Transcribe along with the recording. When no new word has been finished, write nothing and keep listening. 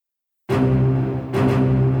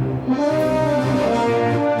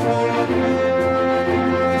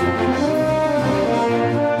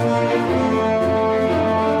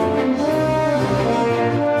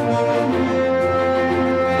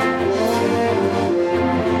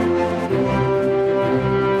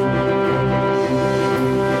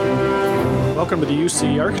welcome to the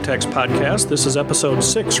UC Architects Podcast. This is episode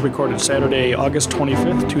 6, recorded Saturday, August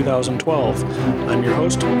 25th, 2012. I'm your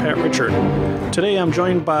host, Pat Richard. Today I'm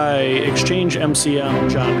joined by Exchange MCM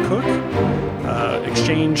John Cook,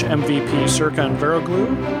 Exchange MVP Serkan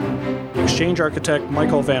Veroglu, Exchange Architect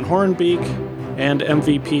Michael Van Horenbeek, and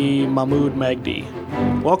MVP Mahmoud Magdi.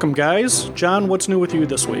 Welcome, guys. John, what's new with you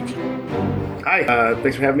this week? Hi,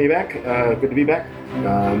 thanks for having me back. Good to be back.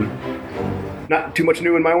 Not too much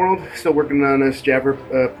new in my world. Still working on this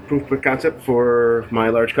Java proof of concept for my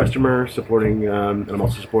large customer, supporting, and I'm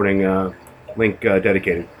also supporting Link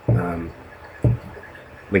dedicated,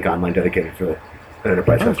 Link Online dedicated for an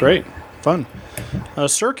enterprise customer. Great, fun.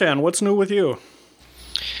 Serkan, what's new with you?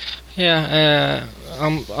 Yeah,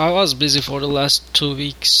 I was busy for the last 2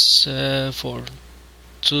 weeks for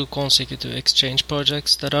 2 consecutive Exchange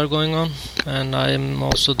projects that are going on, and I'm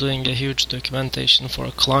also doing a huge documentation for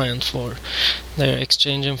a client for their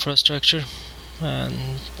Exchange infrastructure.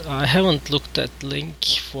 And I haven't looked at Link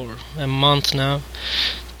for a month now.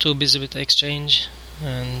 Too busy with Exchange,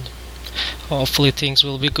 and hopefully things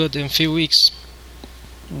will be good in a few weeks.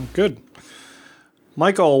 Good.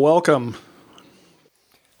 Michael, welcome.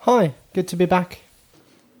 Hi, good to be back.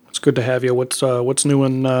 It's good to have you. What's new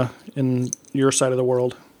in your side of the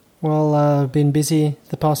world? Well, I've been busy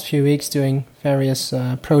the past few weeks doing various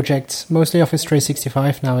projects, mostly Office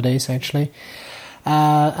 365 nowadays, actually,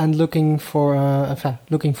 and looking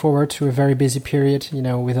forward to a very busy period. You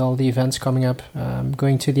know, with all the events coming up,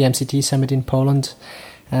 going to the MCT summit in Poland,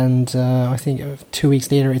 and I think 2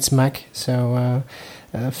 weeks later it's MEC. So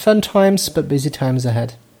fun times, but busy times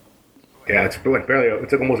ahead. Yeah, it's almost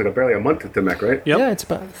like barely a month to MEC, right? Yep. Yeah, it's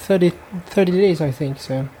about 30 days, I think.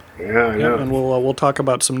 So. Yeah, I know. Yep, and we'll talk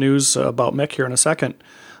about some news about MEC here in a second.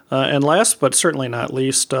 And last but certainly not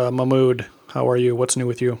least, Mahmoud, how are you? What's new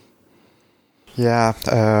with you? Yeah,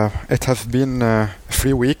 it has been a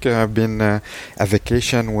free week. I've been a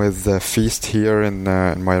vacation with Feast here in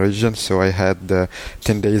my region, so I had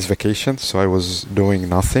 10 days vacation, so I was doing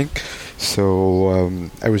nothing. So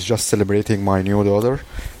I was just celebrating my new daughter.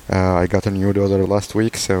 I got a new daughter last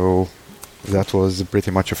week, so that was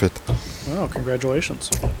pretty much of it. Oh,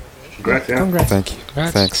 congratulations. Congrats, yeah. Congrats. Thank you.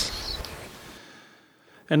 Congrats. Thanks.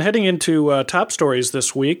 And heading into top stories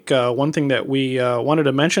this week, one thing that we wanted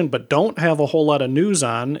to mention but don't have a whole lot of news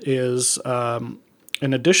on is,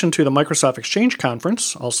 in addition to the Microsoft Exchange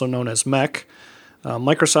Conference, also known as MEC,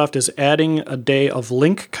 Microsoft is adding a day of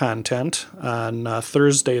Link content on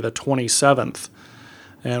Thursday the 27th.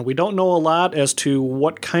 And we don't know a lot as to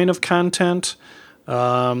what kind of content.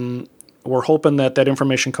 We're hoping that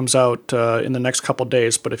information comes out in the next couple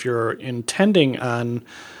days. But if you're intending on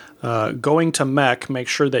going to MEC, make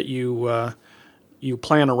sure that you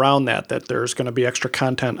plan around that there's going to be extra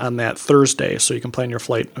content on that Thursday, so you can plan your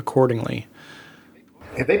flight accordingly.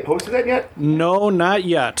 Have they posted that yet? No, not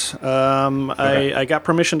yet. Okay. I got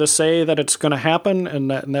permission to say that it's going to happen,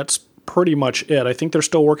 and that's pretty much it. I think they're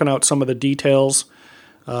still working out some of the details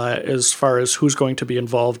as far as who's going to be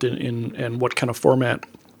involved in what kind of format.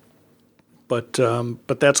 But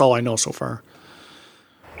that's all I know so far.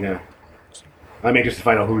 Yeah. I'm anxious to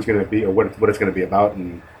find out who's going to be or what it's going to be about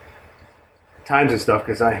and times and stuff,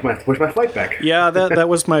 because I might have to push my flight back. Yeah, that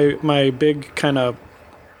was my big kind of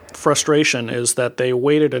frustration, is that they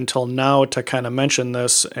waited until now to kind of mention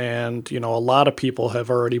this, and a lot of people have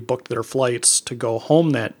already booked their flights to go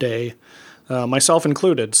home that day. Myself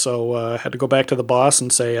included, so I had to go back to the boss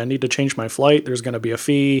and say, I need to change my flight. There's going to be a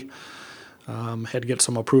fee. Had to get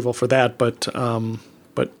some approval for that, but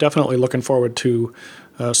definitely looking forward to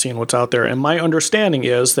seeing what's out there. And my understanding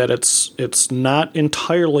is that it's not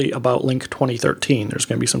entirely about Link 2013. There's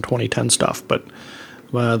going to be some 2010 stuff, but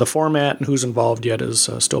the format and who's involved yet is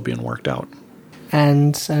still being worked out.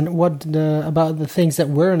 And what about the things that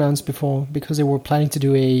were announced before? Because they were planning to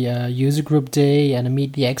do a user group day and a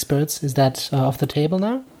meet the experts. Is that off the table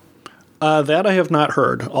now? That I have not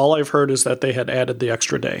heard. All I've heard is that they had added the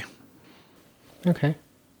extra day. Okay.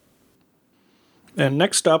 And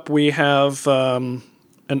next up, we have an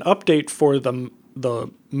update for the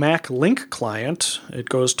Mac Link client. It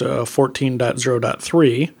goes to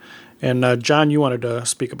 14.0.3. And John, you wanted to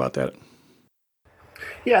speak about that.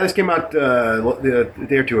 Yeah, this came out a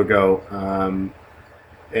day or two ago,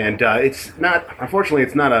 and it's not. Unfortunately,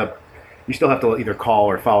 it's not a. You still have to either call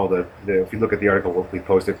or follow the. If you look at the article we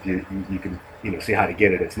posted, you can see how to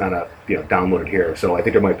get it. It's not a download it here. So I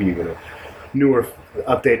think there might be even a newer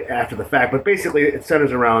update after the fact. But basically, it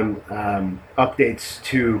centers around updates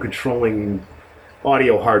to controlling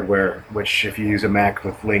audio hardware, which if you use a Mac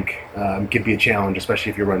with Link can be a challenge,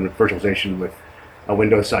 especially if you're running virtualization with a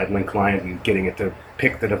Windows side Link client and getting it to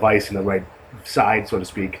pick the device in the right side, so to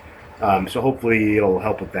speak. So hopefully it'll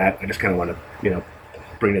help with that. I just kind of want to,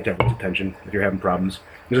 bring it to everyone's attention if you're having problems.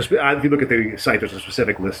 If you look at the site, there's a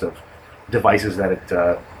specific list of devices that it,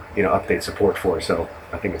 updates support for. So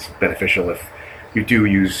I think it's beneficial if you do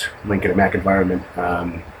use Link in a Mac environment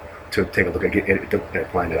to take a look at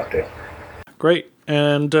applying the update. Great.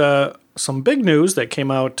 And some big news that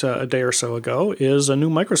came out a day or so ago is a new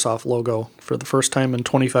Microsoft logo. For the first time in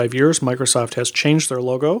 25 years, Microsoft has changed their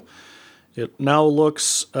logo. It now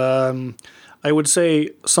looks, I would say,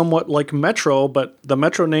 somewhat like Metro, but the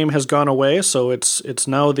Metro name has gone away, so it's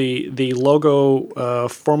now the logo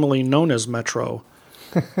formerly known as Metro.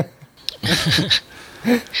 So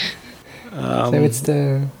it's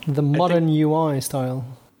the modern UI style.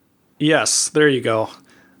 Yes, there you go.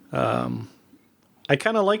 I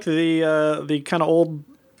kind of like the kind of old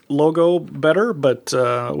logo better, but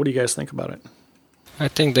what do you guys think about it? I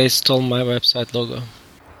think they stole my website logo.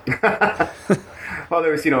 Well,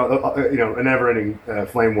 there was a never-ending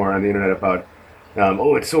flame war on the internet about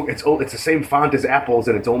it's the same font as Apple's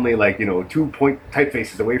and it's only like 2-point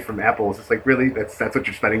typefaces away from Apple's. It's like, really, that's what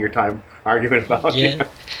you're spending your time arguing about? Yeah.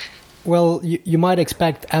 Well, you might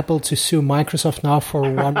expect Apple to sue Microsoft now for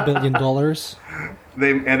 $1 billion.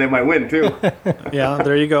 They might win too. Yeah,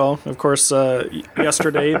 there you go. Of course,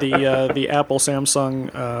 yesterday the Apple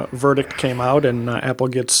Samsung verdict came out, and Apple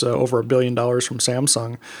gets over $1 billion from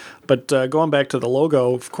Samsung. But going back to the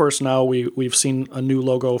logo, of course, now we've seen a new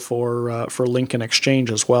logo for Link and Exchange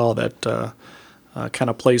as well that kind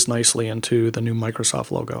of plays nicely into the new Microsoft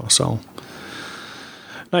logo. So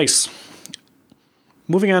nice.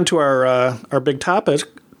 Moving on to our big topics.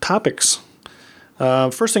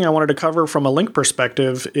 First thing I wanted to cover from a Link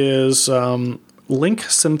perspective is Link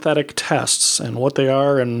synthetic tests and what they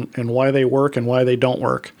are and why they work and why they don't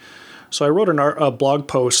work. So I wrote a blog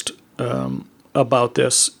post about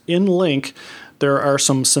this. In Link, there are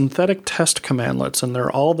some synthetic test commandlets, and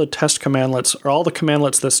they're all the test commandlets, or all the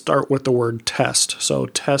commandlets that start with the word test. So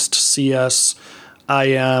test CS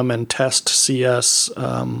IM and test CS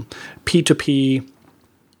P2P.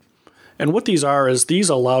 And what these are is these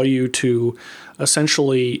allow you to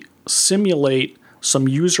essentially simulate some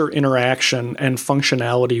user interaction and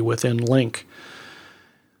functionality within Link.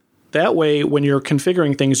 That way, when you're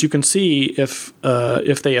configuring things, you can see if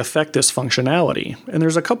they affect this functionality. And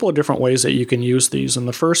there's a couple of different ways that you can use these. And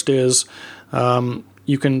the first is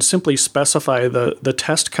you can simply specify the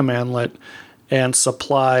test commandlet and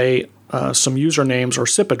supply some usernames or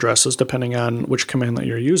SIP addresses, depending on which commandlet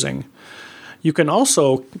you're using. You can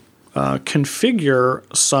also configure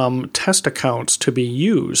some test accounts to be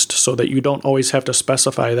used so that you don't always have to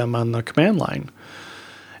specify them on the command line.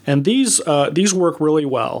 And these work really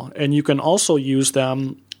well, and you can also use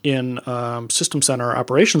them in System Center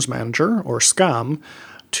Operations Manager, or SCOM,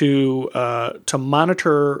 to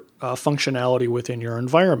monitor functionality within your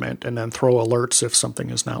environment and then throw alerts if something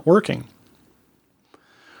is not working.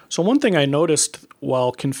 So one thing I noticed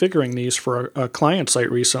while configuring these for a client site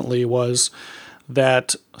recently was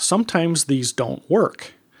that sometimes these don't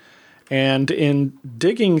work. And in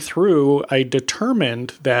digging through, I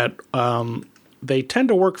determined that they tend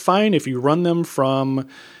to work fine if you run them from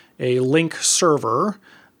a Link server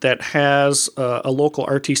that has a local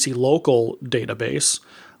RTC local database.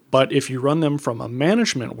 But if you run them from a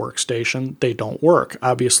management workstation, they don't work,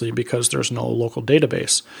 obviously, because there's no local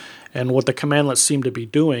database. And what the commandlets seem to be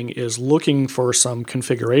doing is looking for some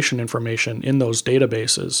configuration information in those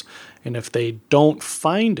databases. And if they don't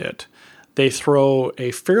find it, they throw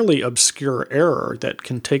a fairly obscure error that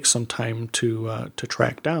can take some time to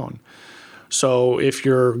track down. So if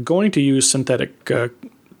you're going to use synthetic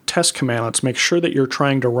test commandlets, make sure that you're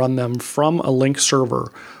trying to run them from a Link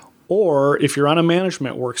server. Or if you're on a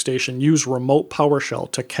management workstation, use remote PowerShell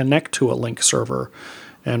to connect to a Link server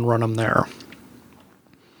and run them there.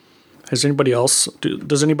 Does anybody else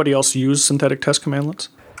use synthetic test commandlets?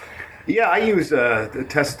 Yeah, I use the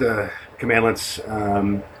test commandlets,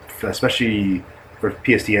 especially for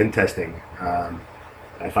PSTN testing.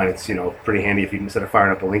 I find it's pretty handy if you, instead of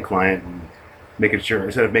firing up a Link client and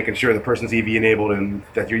instead of making sure the person's EV enabled and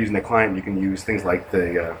that you're using the client, you can use things like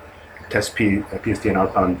the test PSTN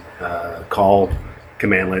outbound call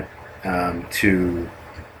commandlet to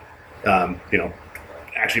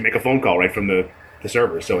actually make a phone call right from the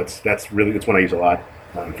server. So that's one I use a lot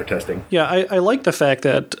for testing. Yeah, I like the fact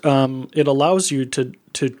that it allows you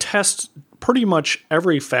to test pretty much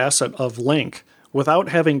every facet of Link without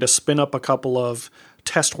having to spin up a couple of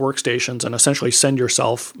test workstations and essentially send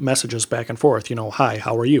yourself messages back and forth. Hi,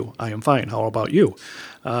 how are you? I am fine. How about you?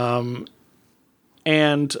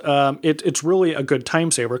 It's really a good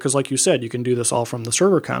time saver because, like you said, you can do this all from the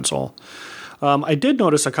server console. I did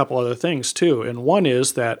notice a couple other things too, and one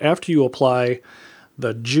is that after you apply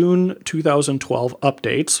the June 2012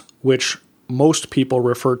 updates, which most people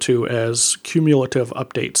refer to as cumulative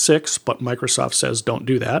update 6, but Microsoft says don't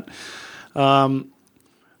do that,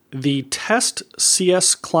 the test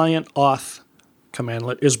CS client auth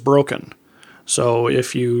commandlet is broken. So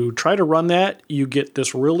if you try to run that, you get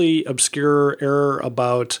this really obscure error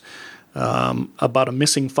about a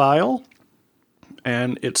missing file,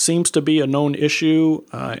 and it seems to be a known issue.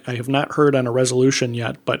 I have not heard on a resolution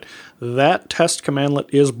yet, but that test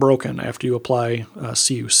commandlet is broken after you apply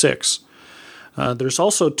CU6. There's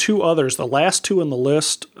also two others, the last two in the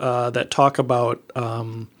list, that talk about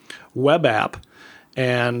web app.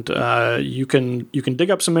 And you can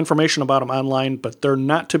dig up some information about them online, but they're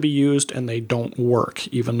not to be used and they don't work,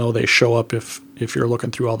 even though they show up if you're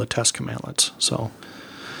looking through all the test commandlets. So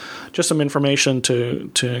just some information to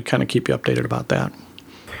kind of keep you updated about that.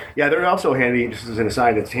 Yeah, they're also handy, just as an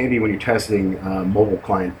aside, it's handy when you're testing mobile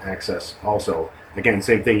client access also. Again,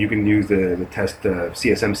 same thing, you can use the test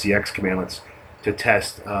CSMCX commandlets to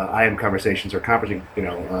test IM conversations or conferencing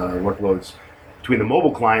workloads between the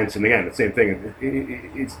mobile clients. And again, the same thing.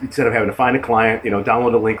 It's instead of having to find a client,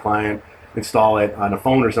 download a link client, install it on a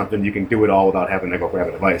phone or something, you can do it all without having to go grab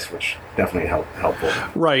a device, which definitely helpful.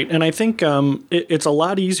 Right, and I think it's a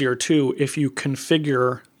lot easier too if you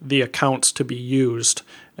configure the accounts to be used.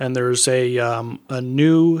 And there's a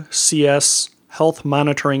new CS health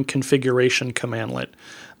monitoring configuration commandlet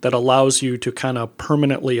that allows you to kind of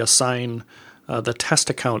permanently assign the test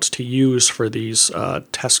accounts to use for these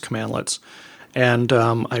test commandlets. And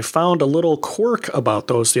I found a little quirk about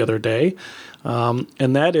those the other day,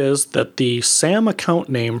 and that is that the SAM account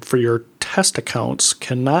name for your test accounts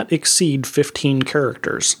cannot exceed 15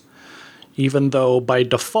 characters, even though by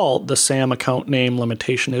default the SAM account name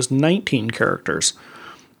limitation is 19 characters.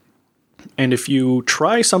 And if you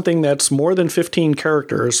try something that's more than 15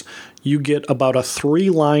 characters, you get about a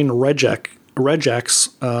 3-line regex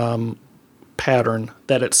pattern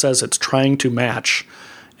that it says it's trying to match.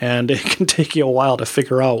 And it can take you a while to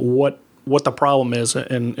figure out what the problem is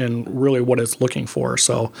and really what it's looking for.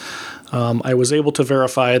 So I was able to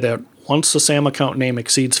verify that once the SAM account name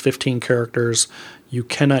exceeds 15 characters, you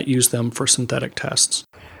cannot use them for synthetic tests.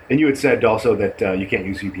 And you had said also that you can't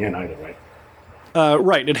use VPN either, right?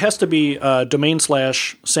 Right. It has to be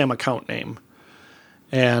domain/SAM account name.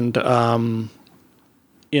 And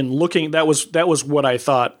in looking, that was what I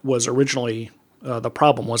thought was originally the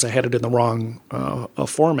problem was I had it in the wrong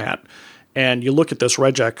format. And you look at this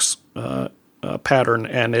regex pattern,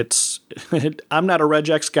 and I'm not a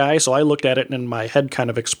regex guy, so I looked at it and my head kind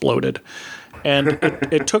of exploded. And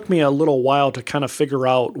it took me a little while to kind of figure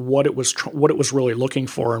out what it was really looking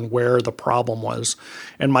for and where the problem was.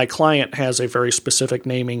 And my client has a very specific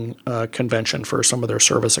naming convention for some of their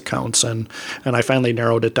service accounts, and I finally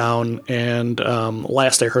narrowed it down. And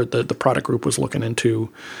last I heard, the product group was looking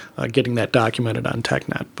into getting that documented on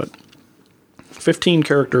TechNet, but 15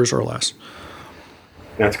 characters or less.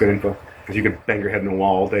 That's good info, because you could bang your head in the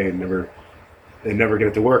wall all day and never get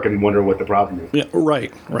it to work and wonder what the problem is. Yeah,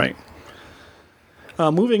 right.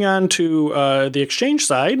 Moving on to the Exchange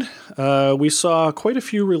side, we saw quite a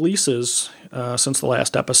few releases since the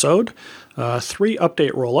last episode. 3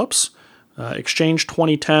 update rollups: Exchange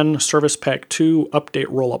 2010 Service Pack 2 Update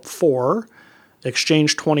Rollup 4,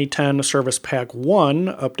 Exchange 2010 Service Pack 1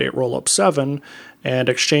 Update Rollup 7, and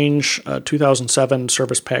Exchange 2007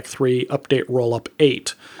 Service Pack 3 Update Rollup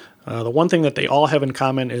 8. The one thing that they all have in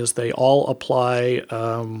common is they all apply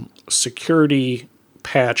security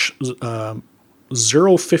patch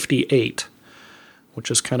 058,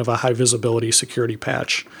 which is kind of a high visibility security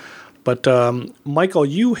patch. But Michael,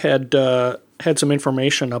 you had some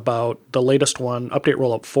information about the latest one, Update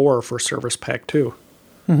Rollup 4 for Service Pack 2.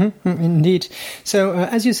 Mm-hmm, indeed. So,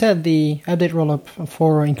 as you said, the Update Rollup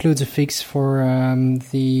 4 includes a fix for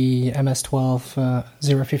the MS-12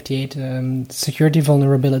 058 security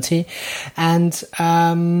vulnerability. And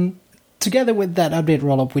together with that update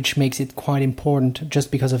rollup, which makes it quite important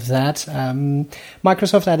just because of that,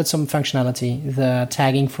 Microsoft added some functionality, the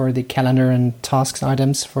tagging for the calendar and tasks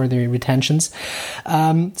items for the retentions.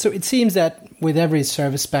 So it seems that with every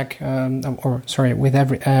service pack, with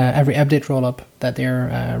every update rollup that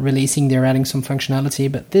they're releasing, they're adding some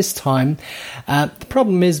functionality. But this time, the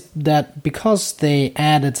problem is that because they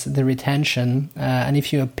added the retention, and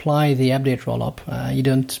if you apply the update rollup, you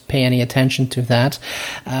don't pay any attention to that.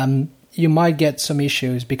 You might get some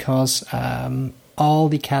issues because all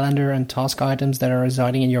the calendar and task items that are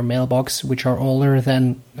residing in your mailbox, which are older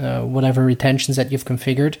than whatever retentions that you've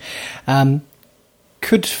configured,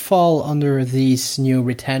 could fall under these new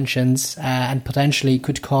retentions and potentially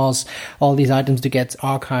could cause all these items to get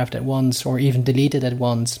archived at once or even deleted at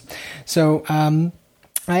once. So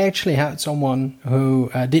I actually had someone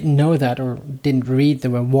who didn't know that or didn't read the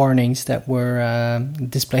warnings that were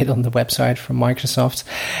displayed on the website from Microsoft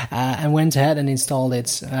and went ahead and installed it.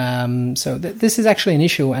 So this is actually an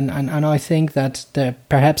issue, and I think that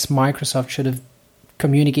perhaps Microsoft should have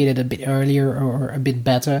communicated a bit earlier or a bit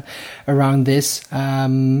better around this,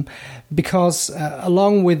 because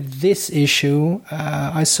along with this issue,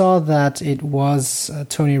 I saw that it was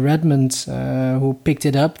Tony Redmond who picked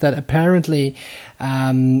it up, that apparently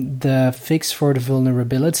the fix for the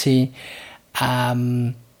vulnerability,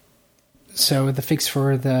 so the fix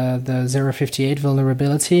for the 058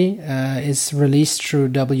 vulnerability is released through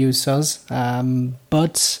WSUS,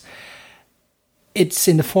 but it's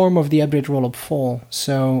in the form of the update rollup 4.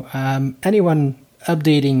 So anyone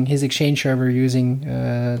updating his Exchange server using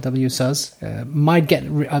WSUS might get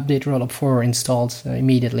update rollup 4 installed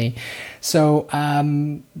immediately. So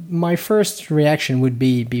my first reaction would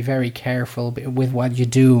be very careful with what you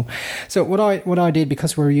do. So what I did,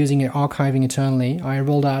 because we're using it archiving internally, I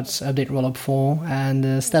rolled out update rollup 4, and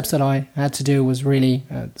the steps that I had to do was really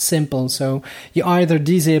simple. So you either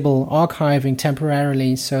disable archiving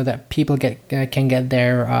temporarily so that people can get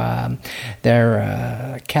their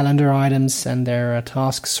calendar items and their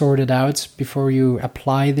tasks sorted out before you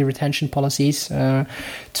apply the retention policies to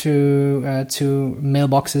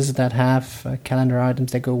mailboxes that have calendar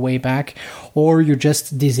items that go way back, or you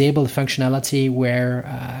just disable the functionality where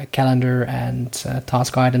calendar and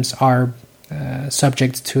task items are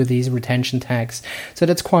subject to these retention tags. So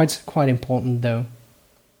that's quite important, though.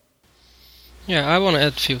 Yeah, I want to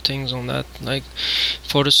add a few things on that. Like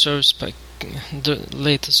for the service pack, the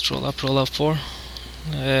latest rollup 4,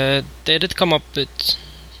 they did come up with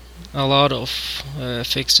a lot of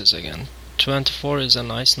fixes again. 24 is a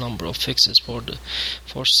nice number of fixes for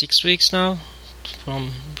 6 weeks now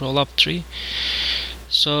from rollup 3.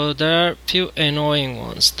 So there are a few annoying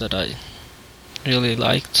ones that I really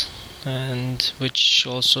liked, and which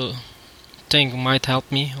also think might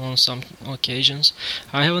help me on some occasions.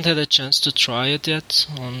 I haven't had a chance to try it yet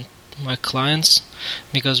on my clients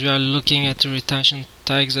because we are looking at the retention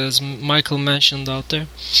tags, as Michael mentioned out there,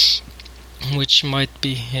 which might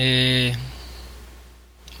be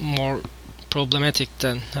more problematic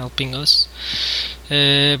than helping us.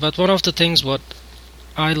 But one of the things what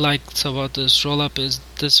I liked about this rollup is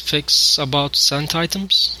this fix about sent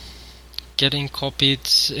items getting copied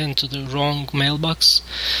into the wrong mailbox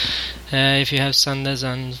if you have send as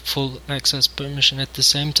and full access permission at the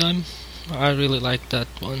same time. I really like that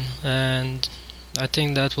one, and I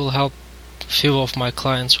think that will help few of my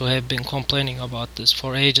clients who have been complaining about this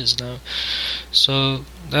for ages now. So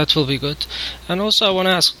that will be good. And also I want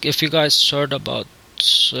to ask if you guys heard about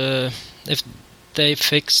if they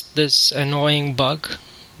fixed this annoying bug.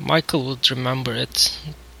 Michael would remember it,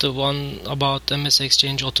 the one about MS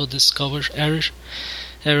Exchange Auto Discover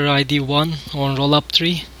error ID 1 on rollup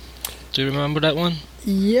 3. Do you remember that one?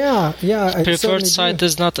 Yeah. Preferred site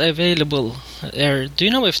is not available error. Do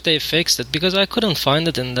you know if they fixed it? Because I couldn't find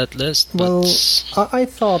it in that list. Well, I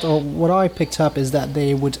thought, or what I picked up is that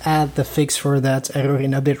they would add the fix for that error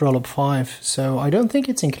in update rollup 5. So I don't think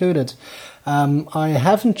it's included. I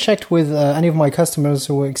haven't checked with any of my customers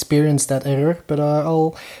who experienced that error, but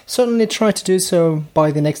I'll certainly try to do so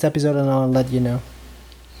by the next episode, and I'll let you know.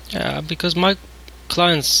 Yeah, because my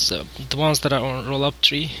clients, the ones that are on rollup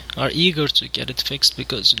 3, are eager to get it fixed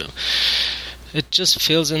because it just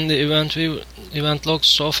fills in the event log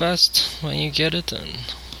so fast when you get it, and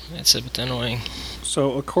it's a bit annoying.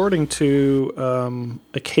 So according to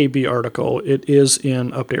a KB article, it is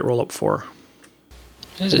in update rollup 4.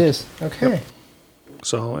 Is it is okay. Yep.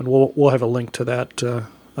 So, and we'll have a link to that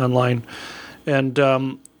online. And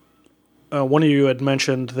one of you had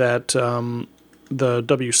mentioned that the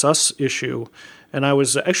WSUS issue, and I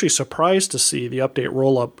was actually surprised to see the update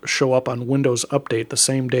rollup show up on Windows Update the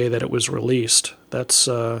same day that it was released. That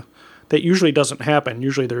usually doesn't happen.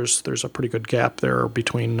 Usually there's a pretty good gap there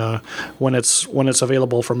between when it's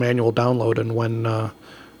available for manual download and when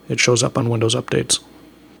it shows up on Windows Updates.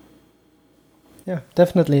 Yeah,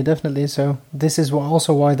 definitely. So this is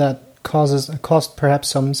also why that caused perhaps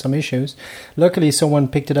some issues. Luckily, someone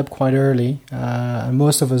picked it up quite early, and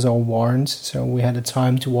most of us are warned, so we had the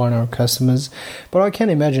time to warn our customers. But I can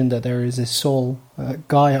imagine that there is a sole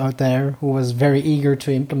guy out there who was very eager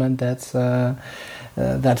to implement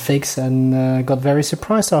that fix and got very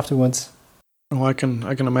surprised afterwards. Oh, I can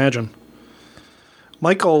imagine.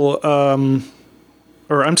 Michael,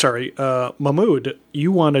 or I'm sorry, Mahmoud,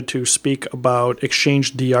 you wanted to speak about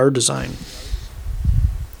Exchange DR design.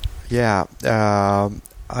 Yeah,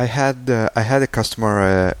 I had a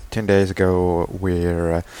customer 10 days ago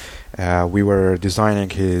where we were designing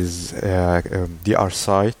his DR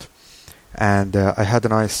site, and I had a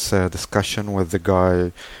nice discussion with the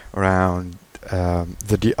guy around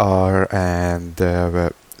the DR and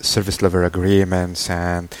service level agreements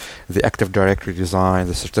and the Active Directory design,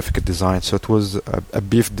 the certificate design. So it was a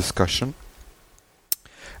brief discussion,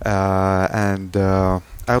 and I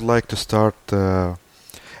would like to start.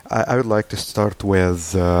 I would like to start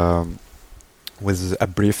with a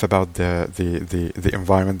brief about the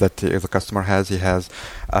environment that the customer has. He has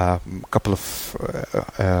a couple of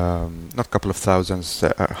not couple of thousands,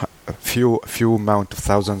 a few amount of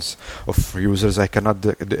thousands of users. I cannot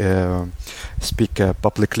speak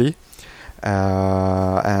publicly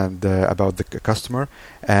and about the customer,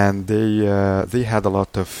 and they had a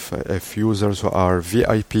lot of users who are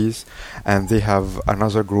VIPs, and they have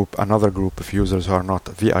another group of users who are not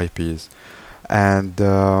VIPs, and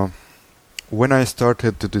when I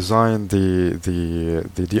started to design the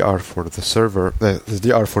DR for the server, the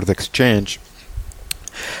DR for the exchange,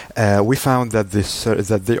 we found that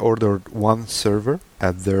that they ordered one server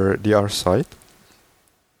at their DR site,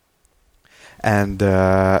 and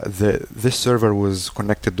this server was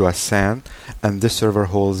connected to a SAN, and this server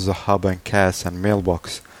holds a hub and CAS and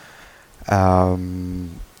mailbox.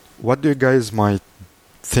 What do you guys might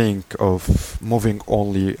think of moving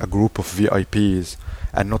only a group of VIPs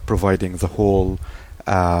and not providing the whole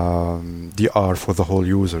DR for the whole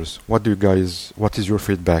users? What is your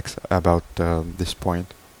feedback about this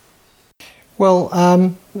point? Well,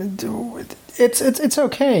 it's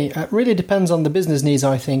okay. It really depends on the business needs.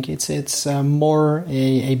 I think it's more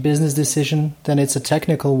a business decision than it's a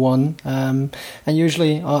technical one. And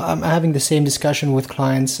usually, I'm having the same discussion with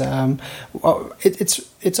clients.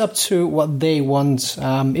 It's up to what they want.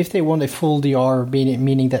 If they want a full DR,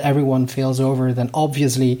 meaning that everyone fails over, then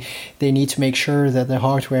obviously they need to make sure that the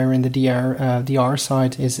hardware in the DR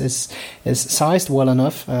side is sized well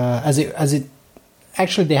enough as it.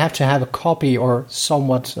 Actually, they have to have a copy or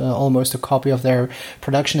somewhat almost a copy of their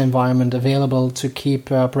production environment available to keep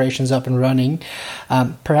operations up and running.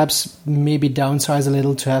 Perhaps maybe downsize a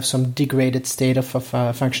little to have some degraded state of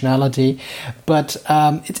functionality. But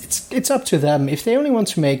it's up to them. If they only want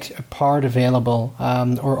to make a part available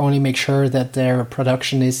or only make sure that their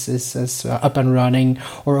production is up and running,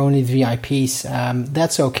 or only VIPs,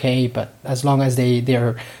 that's okay. But as long as they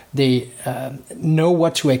know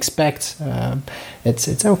what to expect,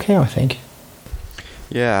 it's okay, I think.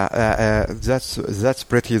 Yeah, that's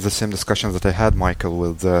pretty the same discussion that I had, Michael,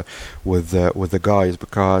 with the guys,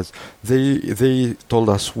 because they told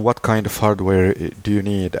us what kind of hardware do you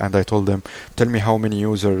need, and I told them, tell me how many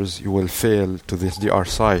users you will fail to this DR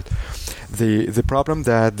site. The problem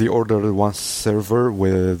that they ordered one server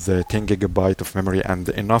with 10 gigabyte of memory and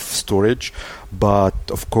enough storage, but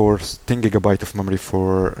of course 10 gigabyte of memory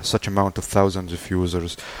for such amount of thousands of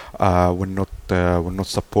users will not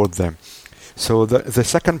support them. So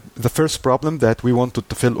the first problem that we wanted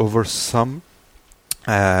to fill over some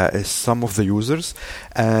is some of the users,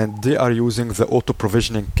 and they are using the auto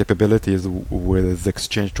provisioning capabilities with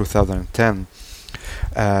Exchange 2010.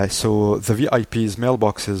 So the VIP's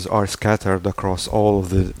mailboxes are scattered across all of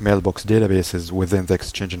the mailbox databases within the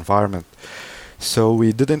Exchange environment. So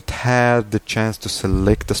we didn't have the chance to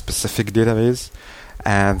select a specific database,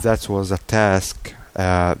 and that was a task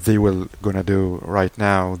they will gonna do right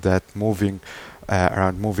now, that moving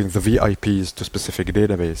the VIPs to specific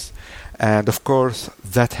database, and of course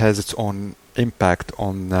that has its own impact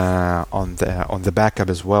on the backup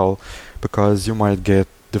as well, because you might get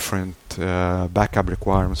different backup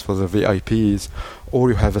requirements for the VIPs, or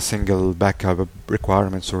you have a single backup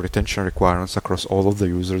requirements or retention requirements across all of the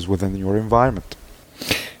users within your environment.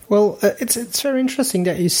 Well, it's very interesting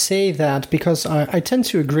that you say that, because I tend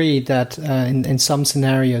to agree that in some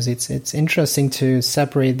scenarios it's interesting to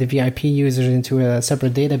separate the VIP users into a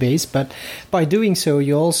separate database, but by doing so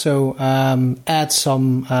you also add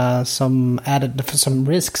some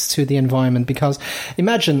risks to the environment. Because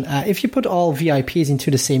imagine if you put all VIPs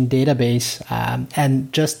into the same database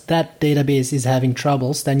and just that database is having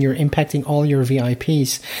troubles, then you're impacting all your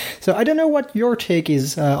VIPs. So I don't know what your take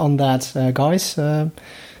is on that, guys.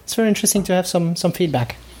 It's very interesting to have some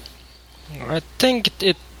feedback. I think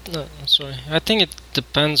it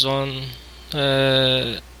depends on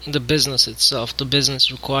the business itself, the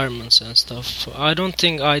business requirements and stuff. I don't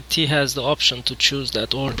think IT has the option to choose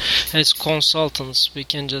that, or as consultants we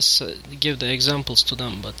can just give the examples to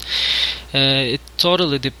them, but it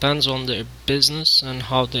totally depends on their business and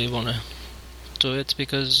how they want to do it,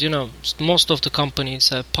 because most of the companies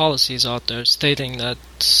have policies out there stating that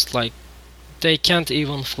like they can't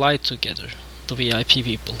even fly together, the VIP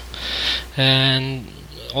people. And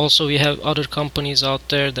also we have other companies out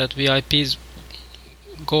there that VIPs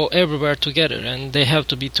go everywhere together and they have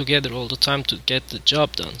to be together all the time to get the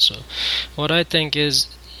job done. So what I think is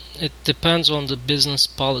it depends on the business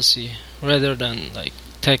policy rather than like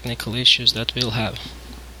technical issues that we'll have.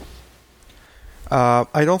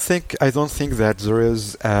 I don't think that there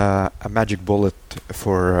is a magic bullet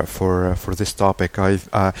for this topic.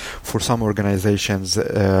 For some organizations,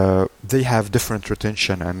 they have different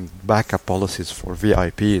retention and backup policies for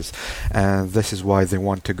VIPs, and this is why they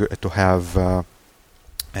want to have their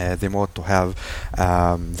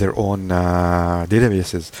own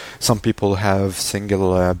databases. Some people have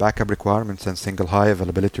single backup requirements and single high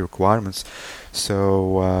availability requirements.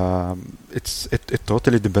 So it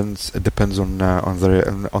totally depends. It depends on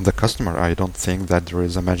the customer. I don't think that there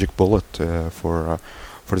is a magic bullet for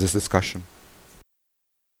this discussion.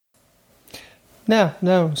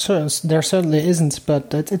 No, so there certainly isn't.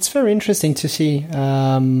 But it's very interesting to see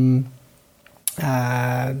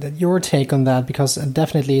your take on that, because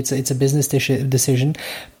definitely it's a business decision.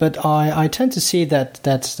 But I tend to see that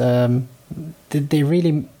they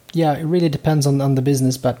really, it really depends on the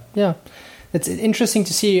business. But yeah. It's interesting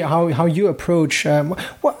to see how you approach.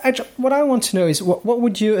 What I want to know is what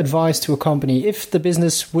would you advise to a company if the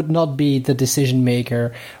business would not be the decision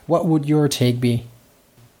maker? What would your take be?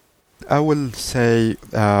 I will say,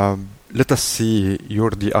 let us see your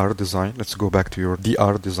DR design. Let's go back to your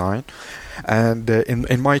DR design. And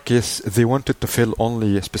in my case, they wanted to fill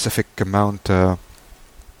only a specific amount of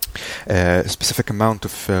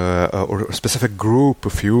or a specific group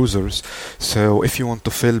of users. So if you want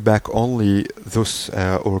to fill back only those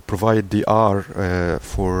or provide DR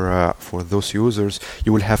for those users,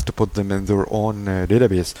 you will have to put them in their own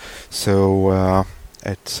database. So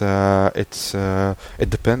it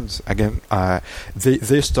depends. Again,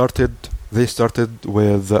 they started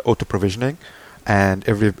with auto provisioning, and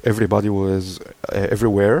everybody was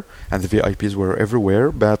everywhere, and the VIPs were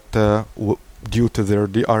everywhere, but due to their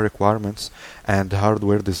DR requirements and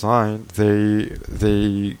hardware design,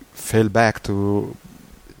 they fell back to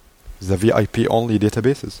the VIP only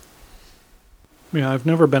databases. Yeah, I've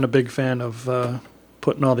never been a big fan of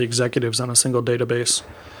putting all the executives on a single database.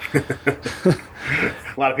 A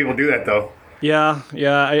lot of people do that, though. Yeah,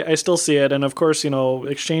 I still see it. And of course,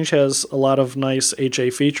 Exchange has a lot of nice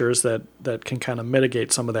HA features that can kind of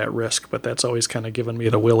mitigate some of that risk, but that's always kind of given me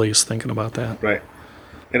the willies thinking about that. Right.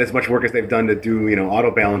 And as much work as they've done to do, auto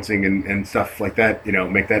balancing and stuff like that,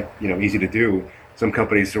 make that, easy to do. Some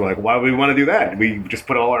companies are like, why would we want to do that? We just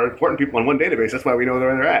put all our important people on one database. That's why we know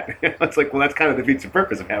where they're at. It's like, well, that's kind of defeats the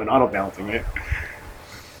purpose of having auto balancing, right?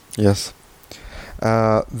 Yes.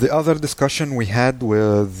 The other discussion we had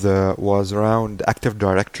was around Active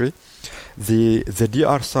Directory. The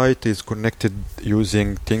DR site is connected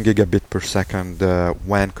using 10 gigabit per second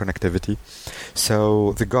WAN connectivity.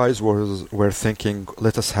 So the guys were thinking,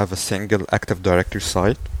 let us have a single Active Directory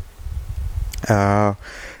site. My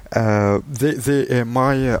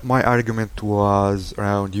argument was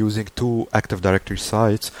around using two Active Directory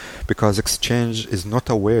sites, because Exchange is not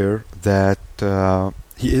aware that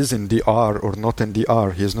he is in DR or not in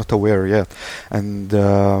DR. He is not aware yet. And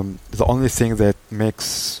the only thing that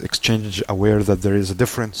makes Exchange aware that there is a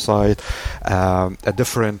different site, a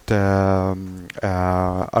different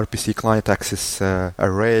RPC client access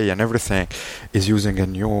array and everything, is using a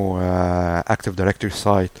new Active Directory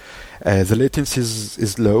site. The latency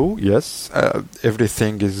is low. Yes,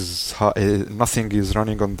 everything is nothing is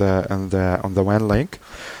running on the WAN link,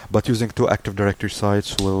 but using two Active Directory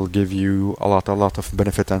sites will give you a lot of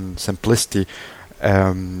benefit and simplicity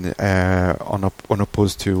on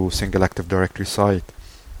opposed to single Active Directory site.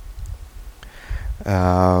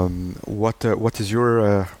 What is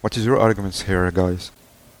your arguments here, guys?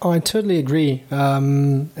 Oh, I totally agree.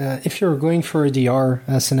 If you're going for a DR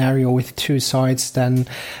scenario with two sites, then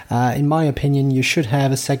in my opinion, you should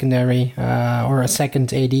have a secondary or a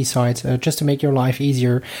second AD site just to make your life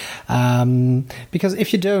easier. Because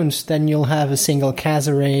if you don't, then you'll have a single CAS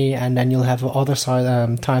array, and then you'll have other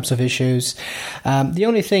types of issues. The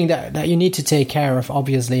only thing that you need to take care of,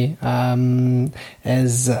 obviously,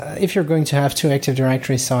 is if you're going to have two Active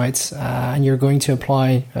Directory sites and you're going to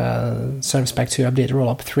apply Service Pack 2 Update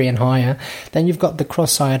Rollup 3 and higher, then you've got the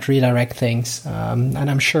cross-site redirect things. And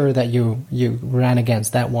I'm sure that you ran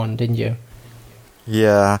against that one, didn't you?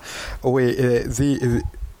 Yeah.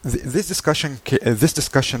 This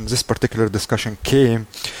particular discussion came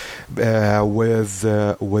with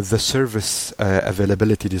the service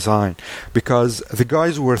availability design, because the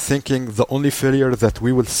guys were thinking the only failure that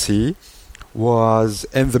we will see was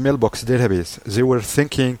in the mailbox database. They were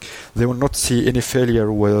thinking they will not see any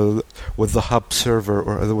failure with the hub server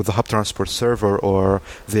or with the hub transport server or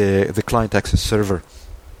the client access server.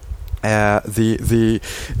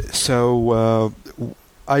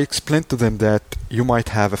 I explained to them that you might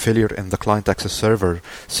have a failure in the client access server,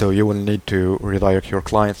 so you will need to redirect your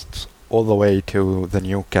clients all the way to the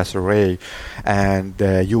new cache array, and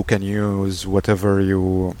you can use whatever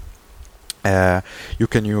you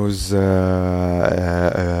can use the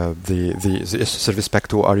service pack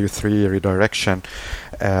 2 RU3 redirection,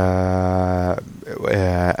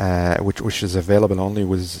 which is available only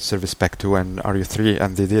with service pack 2 and RU3,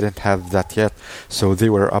 and they didn't have that yet, so they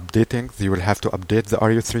were updating. They will have to update the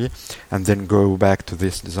RU3 and then go back to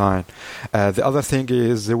this design. The other thing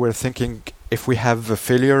is they were thinking if we have a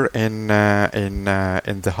failure in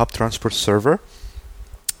the hub transport server,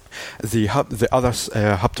 the other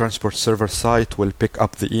hub transport server site will pick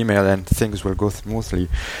up the email and things will go smoothly.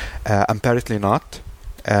 Apparently not.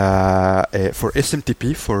 For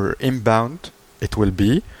SMTP, for inbound, it will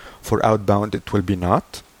be. For outbound, it will be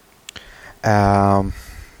not. The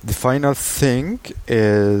final thing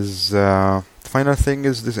is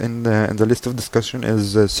this in the list of discussion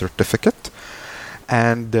is certificate,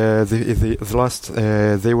 and the last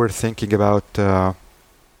they were thinking about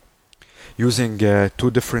using 2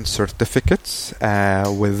 different certificates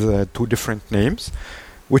with 2 different names,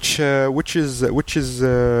 which is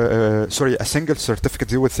a single certificate.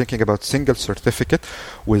 They were thinking about single certificate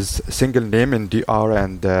with single name in DR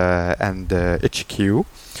and HQ,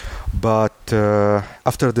 but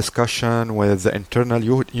after discussion with the internal,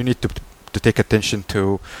 you need to take attention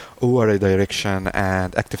to OA redirection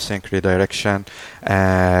and ActiveSync redirection,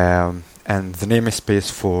 and the namespace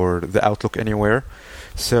for the Outlook Anywhere.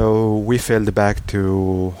 So we fell back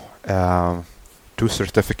to 2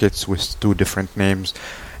 certificates with 2 different names,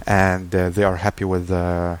 and they are happy with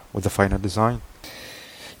the final design.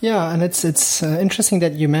 Yeah, and it's interesting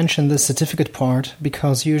that you mentioned the certificate part,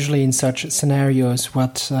 because usually in such scenarios,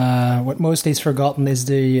 what mostly is forgotten is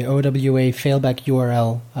the OWA failback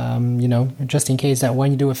URL. Just in case that when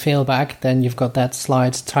you do a failback, then you've got that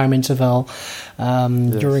slight time interval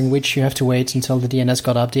during which you have to wait until the DNS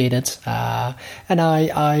got updated. And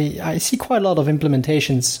I see quite a lot of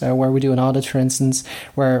implementations where we do an audit, for instance,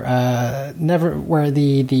 where the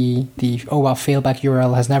OWA failback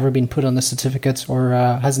URL has never been put on the certificate or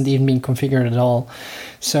hasn't even been configured at all.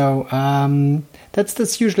 So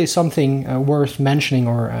that's usually something worth mentioning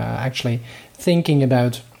or actually thinking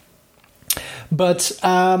about. But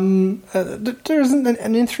there's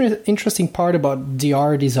an interesting part about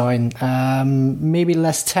DR design, maybe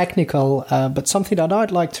less technical, but something that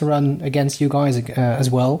I'd like to run against you guys as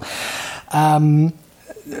well.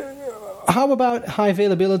 How about high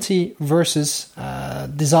availability versus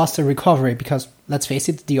disaster recovery? Because let's face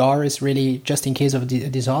it, DR is really just in case of a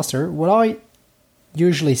disaster. What I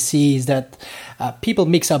usually see is that people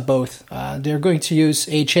mix up both. They're going to use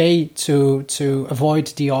HA to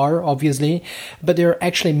avoid DR, obviously, but they're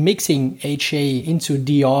actually mixing HA into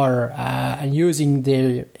DR and using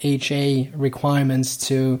the HA requirements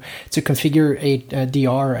to configure a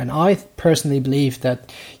DR. And I personally believe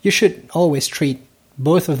that you should always treat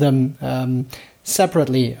both of them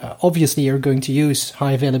separately. Obviously, you're going to use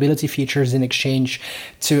high availability features in Exchange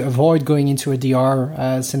to avoid going into a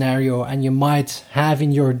DR scenario, and you might have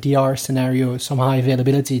in your DR scenario some high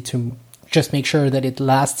availability to just make sure that it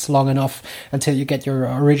lasts long enough until you get your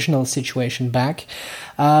original situation back.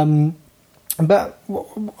 But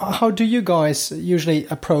how do you guys usually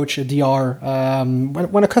approach a DR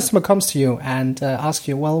when a customer comes to you and asks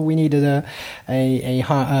you, well, we needed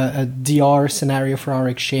a DR scenario for our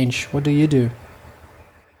Exchange? What do you do?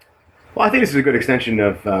 Well, I think this is a good extension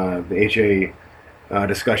of the HA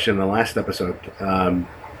discussion in the last episode.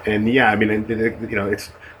 And yeah, I mean,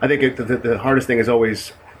 I think the hardest thing is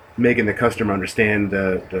always making the customer understand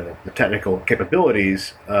the technical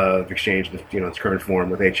capabilities of Exchange, its current form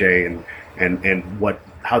with HA, and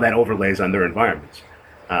how that overlays on their environments.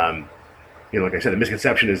 Like I said, the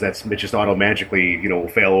misconception is that it just magically will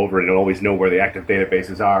fail over, and it'll always know where the active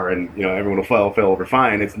databases are, and everyone will fail over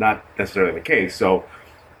fine. It's not necessarily the case. So,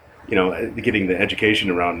 getting the education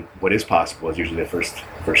around what is possible is usually the first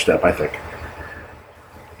step, I think.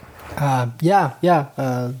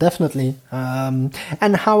 Definitely.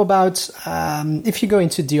 And how about if you go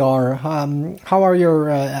into DR? How are your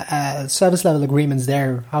service level agreements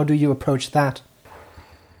there? How do you approach that?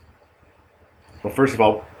 Well, first of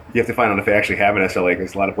all, you have to find out if they actually have an SLA,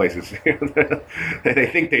 because a lot of places they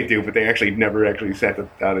think they do, but they actually never actually sat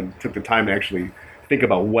down and took the time to actually think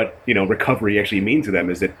about what recovery actually means to them.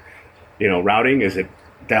 Is it routing? Is it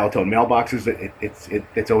dial-tone mailboxes?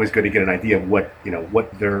 It's always good to get an idea of what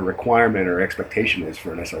their requirement or expectation is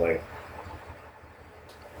for an SLA.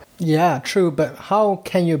 Yeah, true. But how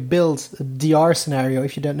can you build a DR scenario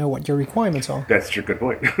if you don't know what your requirements are? That's a good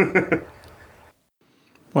point.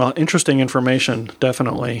 Well, interesting information,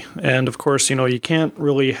 definitely. And of course, you can't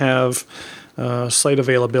really have site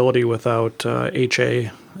availability without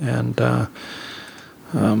HA and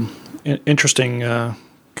interesting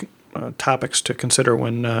topics to consider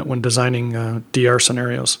when designing DR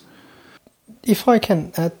scenarios. If I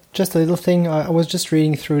can add just a little thing, I was just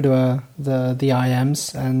reading through the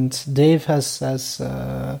IMs, and Dave has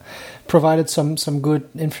provided some good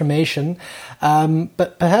information.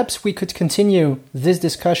 But perhaps we could continue this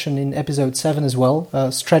discussion in episode 7 as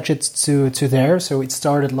well, stretch it to there. So it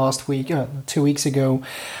started last week, 2 weeks ago,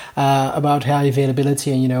 about high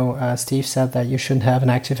availability. And, Steve said that you shouldn't have an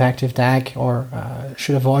active DAG or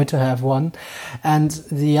should avoid to have one. And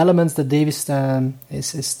the elements that Dave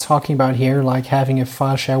is talking about here, like having a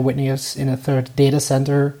file share witness in a third data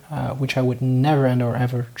center, which I would never and or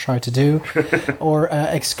ever try to do, or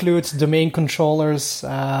exclude domain controllers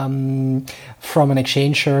from an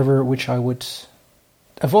Exchange server, which I would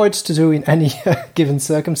avoid to do in any given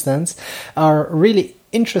circumstance, are really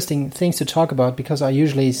interesting things to talk about, because I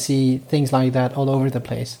usually see things like that all over the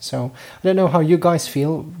place. So I don't know how you guys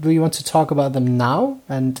feel. Do you want to talk about them now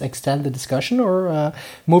and extend the discussion, or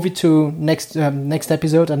move it to next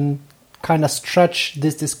episode and kind of stretch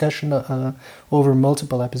this discussion over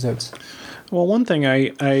multiple episodes? Well, one thing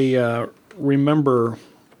I remember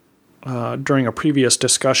during a previous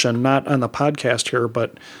discussion, not on the podcast here,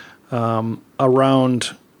 but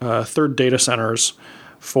around third data centers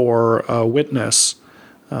for witness,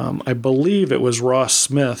 I believe it was Ross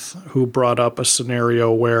Smith who brought up a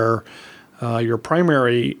scenario where your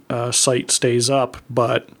primary site stays up,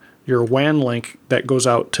 but your WAN link that goes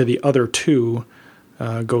out to the other two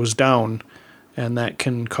goes down, and that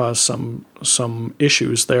can cause some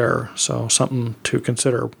issues there. So something to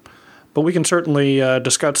consider. But we can certainly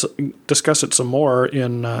discuss it some more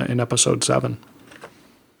in episode 7.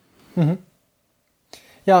 Mm-hmm.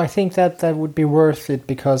 Yeah, I think that would be worth it,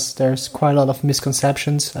 because there's quite a lot of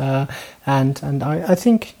misconceptions, and I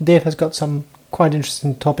think Dave has got some quite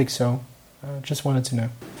interesting topics. So just wanted to know.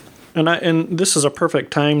 And this is a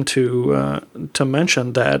perfect time to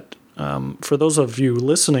mention that for those of you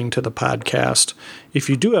listening to the podcast, if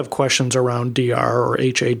you do have questions around DR or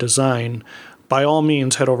HA design, by all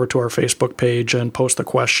means head over to our Facebook page and post the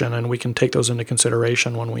question, and we can take those into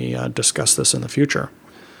consideration when we discuss this in the future.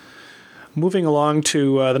 Moving along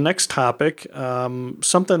to the next topic,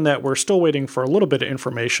 something that we're still waiting for a little bit of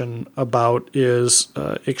information about is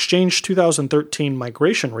Exchange 2013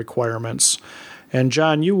 migration requirements. And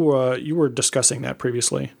John, you were discussing that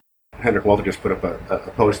previously. Henrik Walter just put up a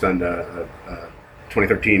post on the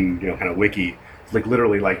 2013, kind of wiki. It's like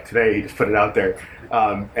literally like today, he just put it out there.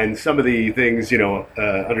 And some of the things,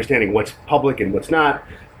 understanding what's public and what's not.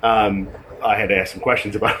 I had to ask some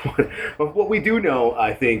questions about what we do know.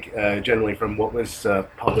 I think generally from what was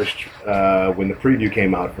published when the preview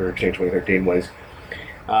came out for Exchange 2013 was,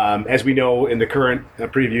 as we know in the current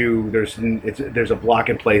preview, there's a block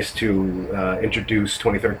in place to introduce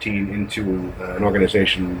 2013 into an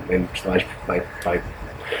organization, and by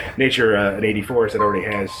nature an 84 that already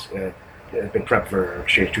has been prepped for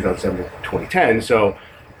Exchange 2007 to 2010. So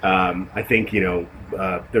I think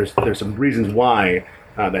there's some reasons why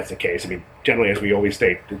that's the case. I mean, generally, as we always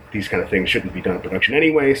state, these kind of things shouldn't be done in production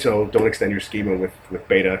anyway, so don't extend your schema with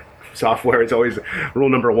beta software. It's always rule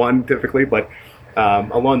number 1, typically. But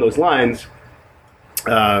along those lines,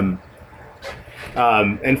 and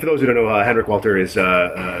for those who don't know, Henrik Walter was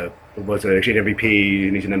an Exchange MVP,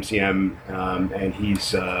 and he's an MCM, and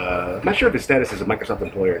he's I'm not sure if his status is a Microsoft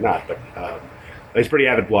employee or not, but he's a pretty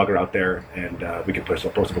avid blogger out there, and we can post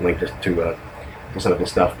a link to some of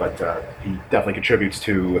his stuff, but he definitely contributes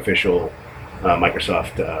to official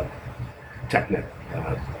Microsoft TechNet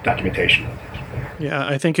documentation. Yeah,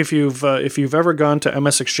 I think if you've ever gone to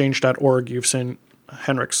msexchange.org, you've seen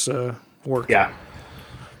Henrik's work. Yeah,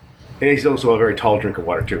 and he's also a very tall drink of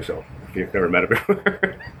water too. So if you've never met him before,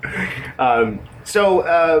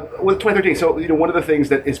 with 2013, so one of the things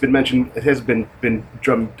that has been mentioned, it hasn't been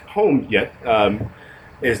drummed home yet.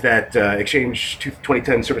 is that Exchange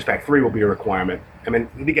 2010 Service Pack 3 will be a requirement. I mean,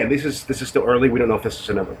 again, this is still early. We don't know if this is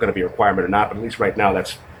going to be a requirement or not, but at least right now,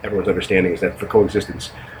 that's everyone's understanding is that for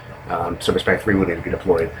coexistence, Service Pack 3 will need to be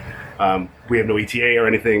deployed. We have no ETA or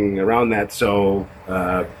anything around that, so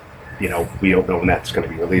we don't know when that's going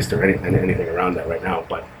to be released or anything around that right now.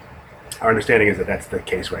 But our understanding is that that's the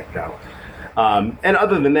case right now. And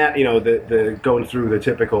other than that, the going through the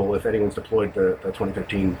typical, if anyone's deployed the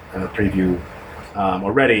 2015 preview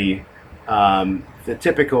already, the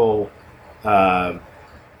typical AD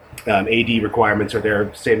requirements are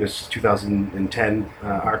there, same as 2010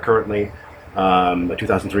 are currently.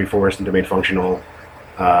 2003 forest and domain functional,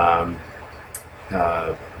 and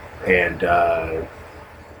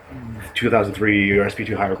 2003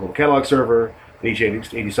 SP2 hierarchical catalog server, and each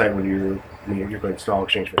AD site when you're going to install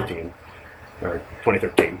Exchange 15 or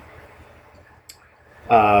 2013.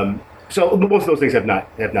 So most of those things have not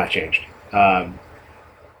changed. But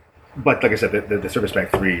like I said, the Service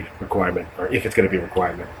Pack 3 requirement, or if it's going to be a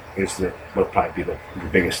requirement, will probably be the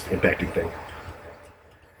biggest impacting thing.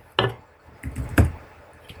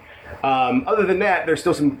 Other than that, there's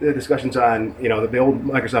still some discussions on, the old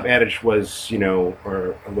Microsoft adage was,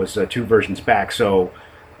 was 2 versions back. So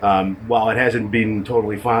while it hasn't been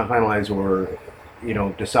totally finalized or,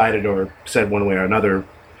 decided or said one way or another,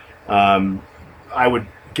 I would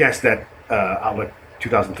guess that Outlook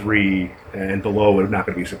 2003 and below are not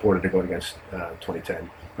going to be supported to go against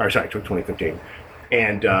 2015.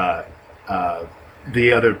 And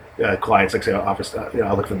the other clients, like say Office,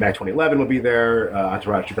 Outlook for the Mac 2011 will be there.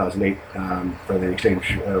 Entourage 2008 for the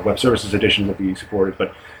Exchange Web Services Edition will be supported.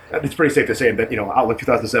 But it's pretty safe to say that Outlook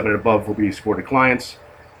 2007 and above will be supported clients.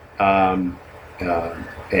 But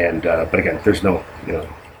again, there's no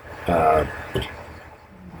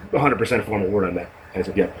 100% formal word on that as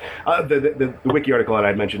of yet. The wiki article that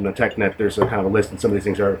I mentioned, the TechNet, there's a kind of a list, and some of these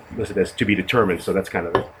things are listed as to be determined. So that's kind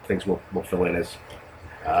of the things we'll fill in as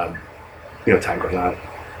time goes on.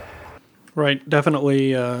 Right,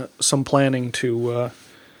 definitely some planning to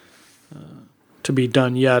be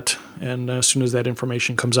done yet, and as soon as that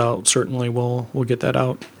information comes out, certainly we'll get that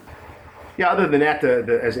out. Yeah. Other than that,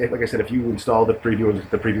 like I said, if you install the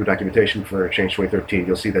preview documentation for Exchange 2013,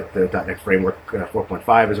 you'll see that the .NET Framework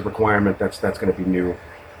 4.5 is a requirement. That's going to be new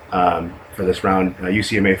for this round.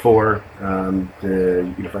 UCMA 4,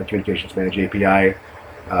 the Unified Communications Managed API.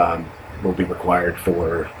 Will be required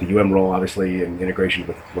for the UM role, obviously, and integration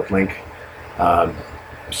with Link.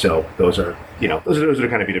 So those are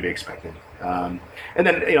kind of be to be expected. And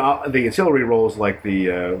then the ancillary roles like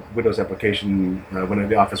the Windows application,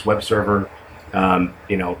 the Office web server.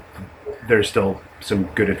 There's still some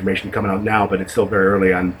good information coming out now, but it's still very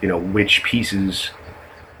early on. Which pieces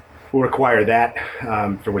will require that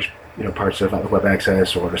for which parts of web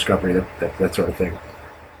access or discovery, that sort of thing.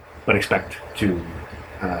 But expect to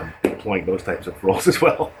deploying those types of roles as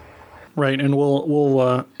well. Right, and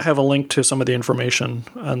we'll have a link to some of the information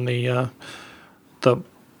on the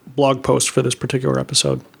blog post for this particular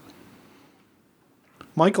episode.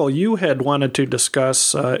 Michael, you had wanted to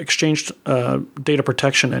discuss Exchange data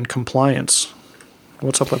protection and compliance.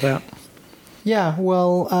 What's up with that? Yeah,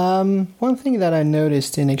 well, one thing that I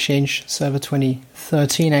noticed in Exchange Server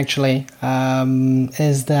 2013 actually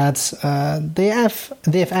is that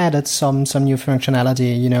they've added some new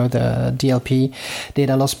functionality. The DLP,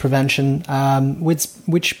 data loss prevention,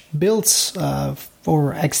 which builds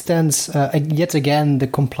or extends yet again the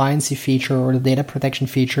compliancy feature or the data protection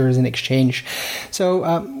features in Exchange.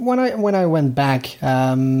 So when I went back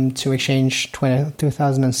to Exchange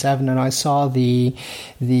 2007 and I saw the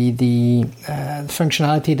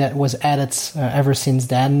functionality that was added ever since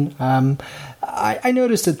then, I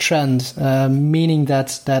noticed a trend, meaning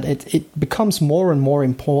that it becomes more and more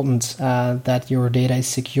important that your data is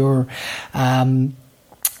secure, and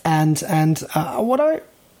what I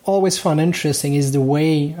always found interesting is the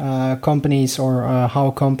way companies or how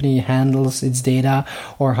a company handles its data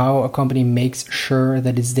or how a company makes sure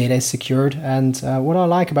that its data is secured. And what I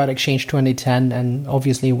like about Exchange 2010 and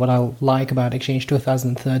obviously what I like about Exchange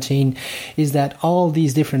 2013 is that all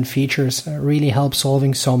these different features really help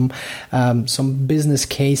solving some business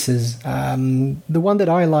cases. The one that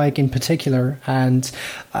I like in particular, and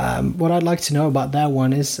what I'd like to know about that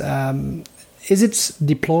one is it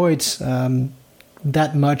deployed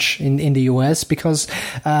that much in the US? Because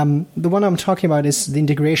the one I'm talking about is the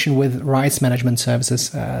integration with rights management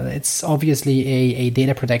services. It's obviously a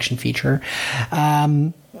data protection feature.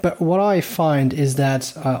 But what I find is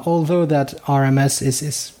that although that RMS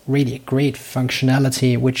is really a great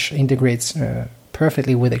functionality, which integrates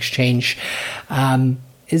perfectly with Exchange,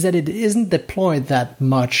 is that it isn't deployed that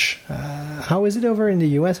much. How is it over in the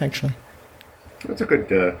US, actually? That's a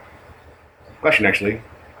good question, actually.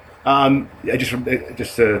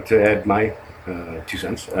 Just to add my 2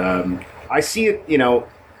 cents, I see it,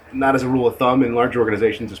 not as a rule of thumb in large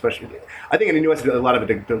organizations, especially. I think in the U.S. a lot of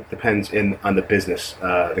it depends on the business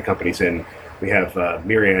the company's in. We have a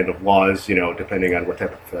myriad of laws, depending on what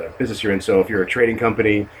type of business you're in. So if you're a trading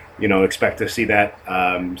company, expect to see that,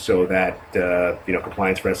 so that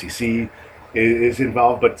compliance for SEC is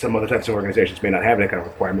involved. But some other types of organizations may not have that kind of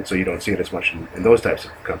requirement, so you don't see it as much in those types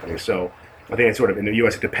of companies. So I think it's sort of in the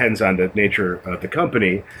U.S. it depends on the nature of the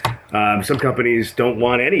company. Some companies don't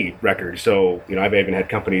want any records, so I've even had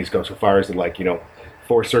companies go so far as to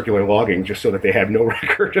force circular logging just so that they have no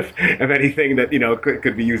record of anything that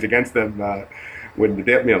could be used against them when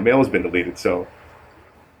the mail has been deleted. So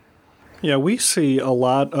yeah, we see a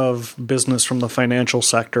lot of business from the financial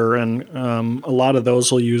sector, and a lot of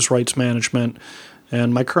those will use rights management.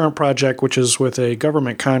 And my current project, which is with a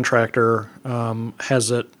government contractor,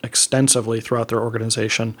 has it extensively throughout their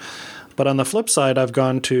organization. But on the flip side, I've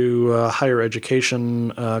gone to higher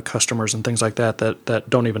education customers and things like that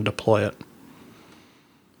don't even deploy it.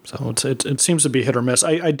 So it seems to be hit or miss.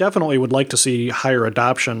 I definitely would like to see higher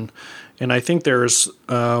adoption, and I think there's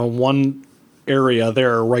one area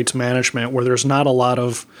there, rights management, where there's not a lot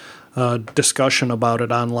of discussion about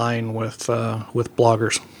it online with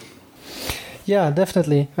bloggers. Yeah,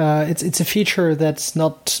 definitely. It's a feature that's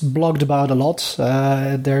not blogged about a lot.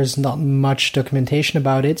 There's not much documentation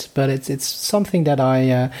about it, but it's something that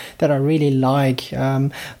I really like.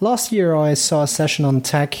 Last year, I saw a session on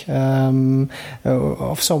tech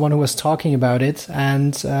of someone who was talking about it,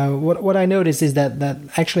 and what I noticed is that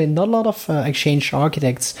actually not a lot of Exchange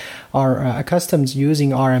architects are accustomed to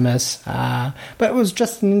using RMS, but it was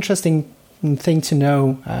just an interesting thing to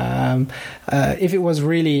know if it was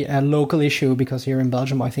really a local issue, because here in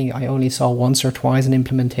Belgium I think I only saw once or twice an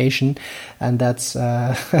implementation, and that's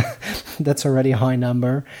that's already a high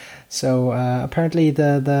number. So apparently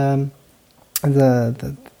the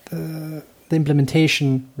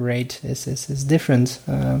implementation rate is different.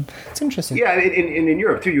 It's interesting. Yeah, in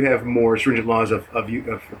Europe too, you have more stringent laws of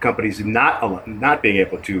companies not being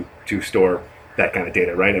able to store that kind of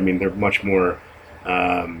data, right? I mean, they're much more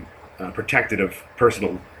protected of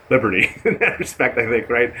personal liberty in that respect, I think,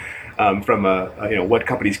 right? From what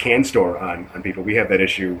companies can store on people. We have that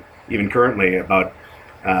issue even currently about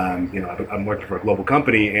I'm working for a global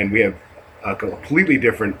company, and we have a completely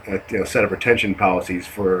different set of retention policies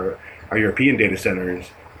for our European data centers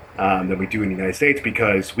than we do in the United States,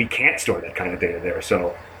 because we can't store that kind of data there.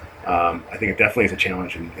 So I think it definitely is a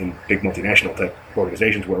challenge in big multinational type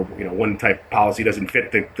organizations where one type policy doesn't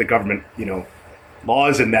fit the government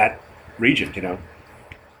laws in that region,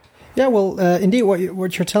 Yeah, well, indeed,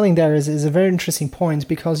 what you're telling there is a very interesting point,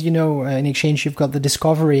 because in Exchange you've got the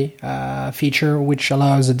discovery feature, which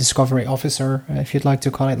allows a discovery officer, if you'd like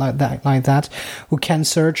to call it like that, who can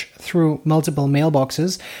search through multiple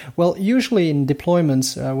mailboxes. Well, usually in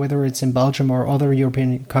deployments, whether it's in Belgium or other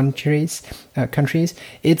European countries,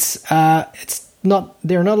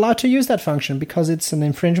 they're not allowed to use that function because it's an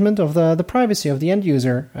infringement of the privacy of the end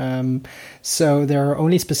user. So there are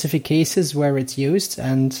only specific cases where it's used,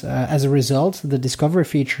 and as a result, the discovery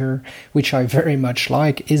feature, which I very much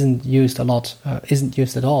like, isn't used at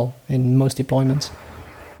all in most deployments.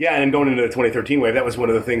 Yeah, and going into the 2013 wave, that was one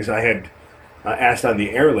of the things I had asked on the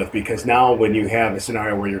airlift, because now when you have a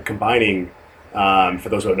scenario where you're combining, for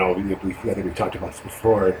those who don't know, I think we've talked about this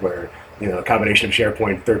before, where a combination of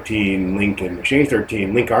SharePoint 13, Link, and Exchange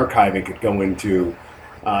 13, Link archiving could go into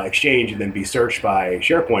Exchange and then be searched by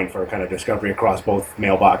SharePoint for kind of discovery across both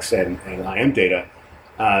mailbox and IM data.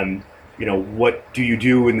 What do you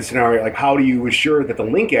do in the scenario? Like, how do you assure that the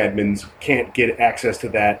Link admins can't get access to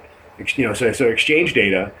that, so Exchange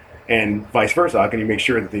data, and vice versa? How can you make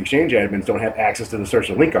sure that the Exchange admins don't have access to the search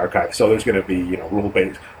and Link archive? So there's going to be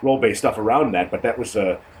role-based stuff around that, but that was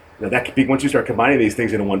that could be, once you start combining these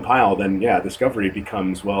things into one pile, then discovery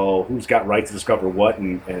becomes, well, who's got rights to discover what,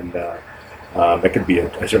 and that could be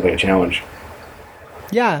certainly a challenge.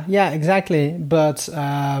 Yeah, exactly. But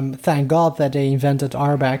thank God that they invented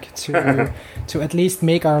RBAC to at least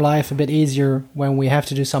make our life a bit easier when we have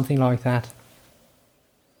to do something like that.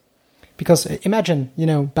 Because imagine,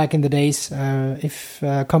 back in the days, if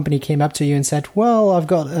a company came up to you and said, well, I've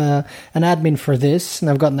got an admin for this,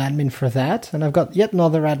 and I've got an admin for that, and I've got yet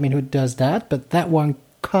another admin who does that, but that one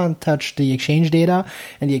can't touch the Exchange data,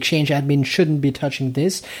 and the Exchange admin shouldn't be touching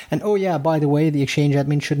this. And oh yeah, by the way, the Exchange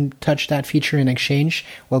admin shouldn't touch that feature in Exchange.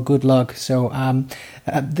 Well, good luck. So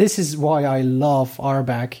this is why I love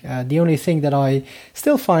RBAC. The only thing that I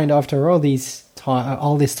still find after all this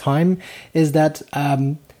time is that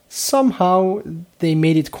somehow they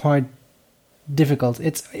made it quite difficult.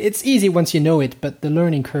 It's easy once you know it, but the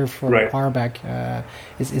learning curve for RBAC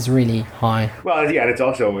is really high. Well, yeah, and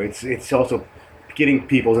it's also getting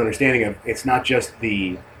people's understanding of it's not just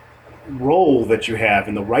the role that you have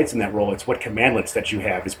and the rights in that role, it's what commandlets that you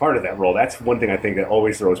have as part of that role. That's one thing I think that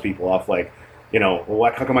always throws people off, like,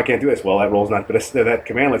 well, how come I can't do this? Well, that role's not, but that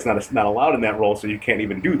commandlet's not allowed in that role, so you can't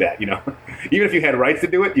even do that, Even if you had rights to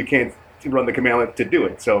do it, you can't run the commandlet to do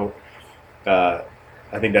it. So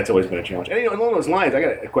I think that's always been a challenge. And along those lines, I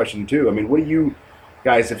got a question too. I mean, what do you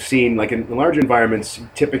guys have seen, like in large environments,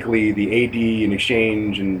 typically the AD and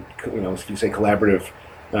Exchange and, if you say collaborative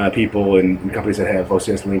people and companies that have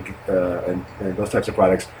OCS Link and those types of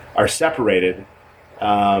products are separated.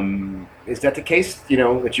 Is that the case,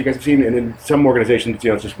 that you guys have seen? And in some organizations,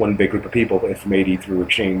 it's just one big group of people from AD through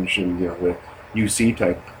Exchange and, the UC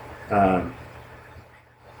type.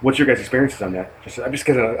 What's your guys' experiences on that? I'm just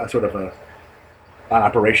getting a sort of an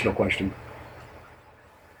operational question.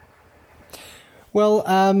 Well,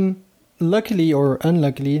 luckily or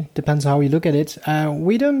unluckily, depends how you look at it,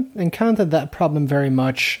 we don't encounter that problem very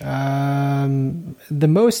much. The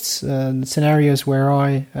most scenarios where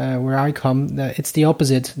I come, it's the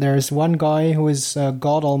opposite. There's one guy who is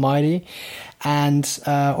God Almighty, and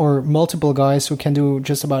or multiple guys who can do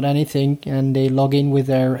just about anything, and they log in with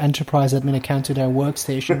their enterprise admin account to their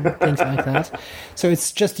workstation, things like that. So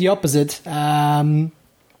it's just the opposite. No,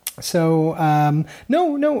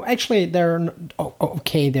 actually, there are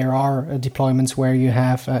deployments where you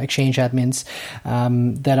have Exchange admins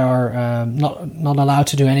that are not allowed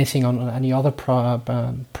to do anything on any other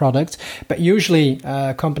product. But usually,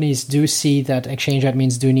 companies do see that Exchange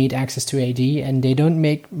admins do need access to AD, and they don't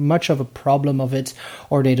make much of a problem of it,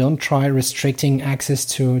 or they don't try restricting access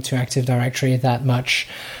to Active Directory that much.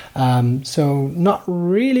 So not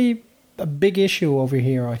really a big issue over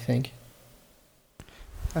here, I think.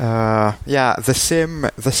 The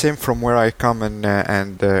same from where I come in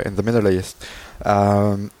the Middle East.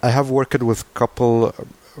 I have worked with couple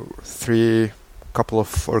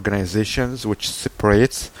of organizations which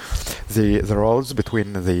separates the roles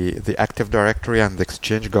between the Active Directory and the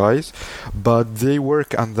Exchange guys, but they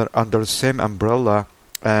work under the same umbrella,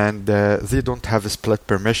 and they don't have split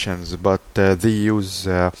permissions, but they use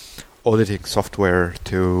auditing software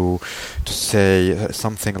to say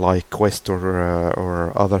something like Quest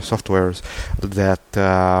or other softwares that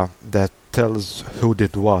tells who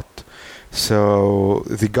did what. So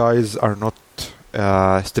the guys are not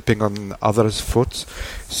stepping on others' foot.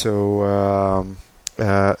 So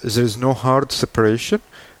there is no hard separation,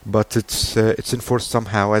 but it's enforced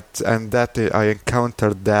somehow. And that I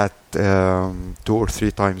encountered that 2 or 3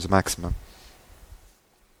 times maximum.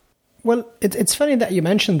 Well, it's funny that you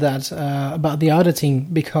mentioned that about the auditing,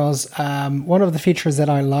 because one of the features that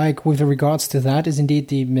I like with regards to that is indeed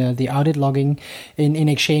the audit logging in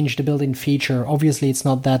Exchange, the built-in feature. Obviously, it's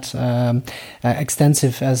not that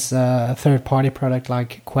extensive as a third-party product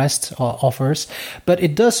like Quest offers, but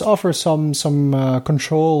it does offer some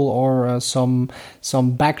control or some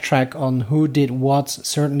backtrack on who did what.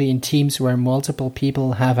 Certainly in teams where multiple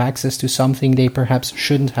people have access to something they perhaps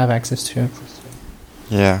shouldn't have access to.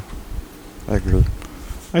 Yeah. I agree.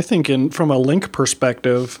 I think from a link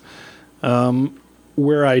perspective,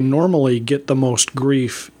 where I normally get the most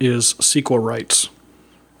grief is SQL rights,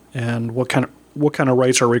 and what kind of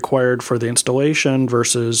rights are required for the installation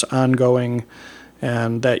versus ongoing,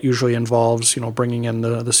 and that usually involves bringing in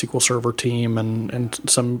the SQL Server team and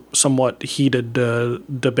some somewhat heated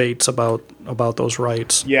debates about those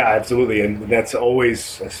rights. Yeah, absolutely, and that's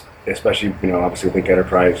always, especially obviously with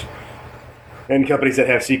enterprise. And companies that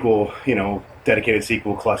have SQL, dedicated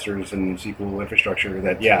SQL clusters and SQL infrastructure,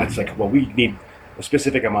 it's like, well, we need a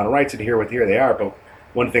specific amount of rights, and here they are. But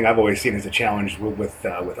one thing I've always seen is a challenge with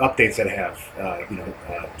updates that have,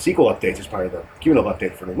 SQL updates as part of the cumulative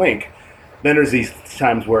update for the link. Then there's these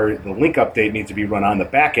times where the link update needs to be run on the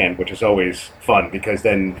back end, which is always fun, because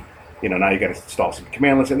then, now you got to install some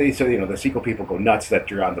commandlets, and the SQL people go nuts that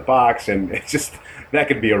you're on the box, and it's just, that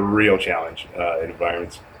could be a real challenge in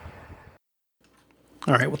environments.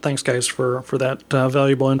 All right. Well, thanks, guys, for that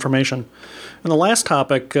valuable information. And the last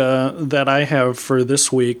topic that I have for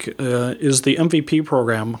this week is the MVP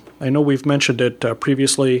program. I know we've mentioned it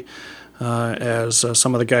previously as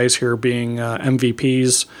some of the guys here being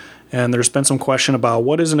MVPs, And there's been some question about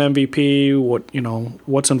what is an MVP,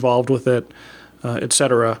 what's involved with it,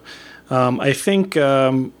 etc. I think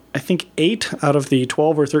 8 out of the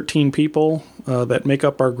 12 or 13 people that make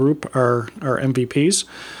up our group are MVPs.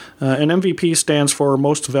 An MVP stands for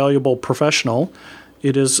Most Valuable Professional.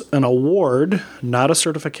 It is an award, not a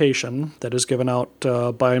certification, that is given out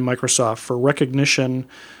by Microsoft for recognition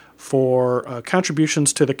for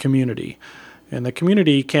contributions to the community. And the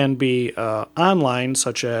community can be online,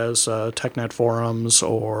 such as TechNet forums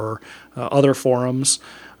or other forums,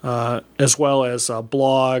 as well as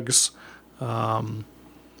blogs,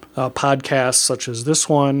 podcasts such as this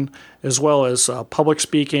one, as well as public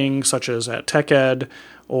speaking, such as at TechEd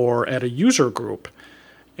or at a user group.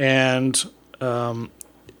 And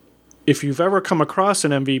if you've ever come across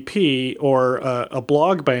an MVP or a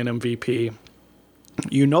blog by an MVP,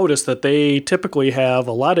 you notice that they typically have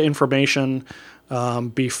a lot of information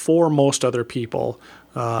before most other people.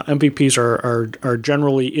 MVPs are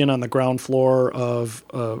generally in on the ground floor of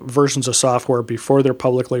versions of software before they're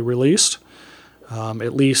publicly released,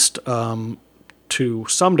 at least to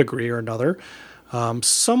some degree or another.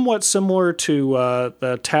 Somewhat similar to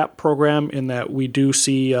the TAP program in that we do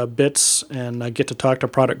see bits and get to talk to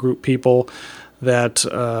product group people that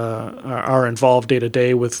are involved day to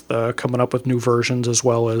day with coming up with new versions, as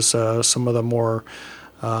well as some of the more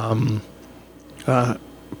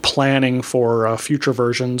planning for future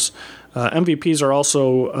versions. MVPs are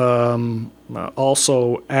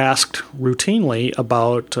also asked routinely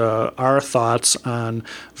about our thoughts on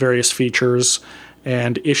various features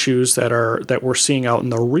and issues that we're seeing out in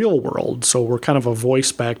the real world. So we're kind of a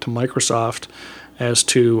voice back to Microsoft as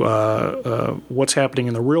to what's happening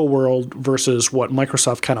in the real world versus what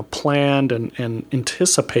Microsoft kind of planned and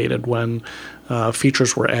anticipated when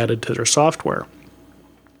features were added to their software.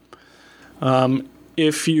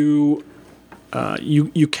 If you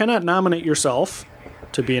cannot nominate yourself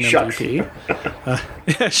to be an MVP.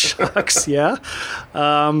 Shucks, yeah.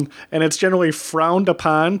 And it's generally frowned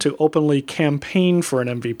upon to openly campaign for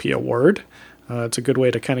an MVP award. It's a good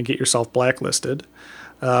way to kind of get yourself blacklisted.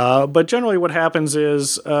 But generally what happens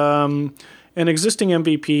is an existing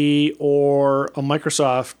MVP or a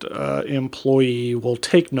Microsoft employee will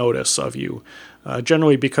take notice of you,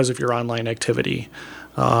 generally because of your online activity.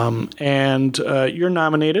 And you're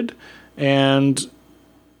nominated, and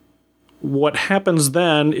what happens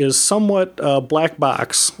then is somewhat black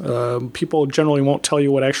box. People generally won't tell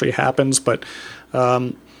you what actually happens, but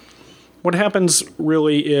what happens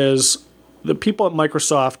really is the people at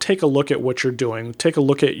Microsoft take a look at what you're doing, take a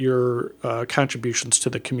look at your contributions to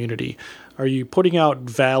the community. Are you putting out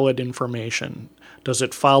valid information? Does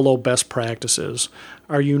it follow best practices?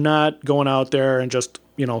 Are you not going out there and just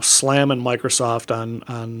slamming Microsoft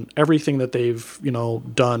on everything that they've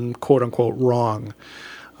done quote unquote wrong?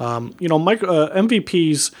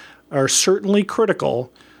 MVPs are certainly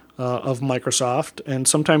critical of Microsoft, and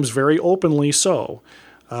sometimes very openly so.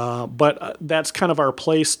 But that's kind of our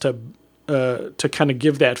place to kind of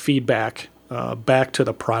give that feedback back to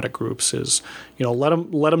the product groups. Is let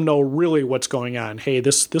them know really what's going on. Hey,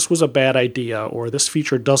 this was a bad idea, or this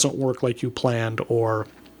feature doesn't work like you planned, or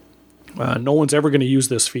no one's ever going to use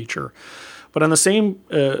this feature. But on the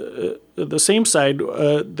same side,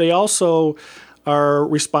 they also are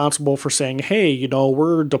responsible for saying, hey,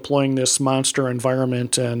 we're deploying this monster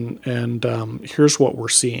environment, and here's what we're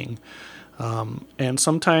seeing. And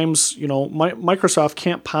sometimes, Microsoft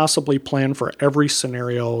can't possibly plan for every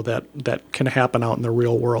scenario that can happen out in the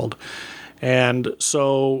real world. And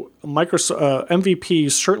so Microsoft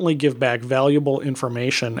MVPs certainly give back valuable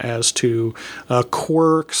information as to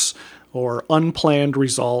quirks or unplanned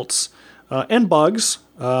results and bugs.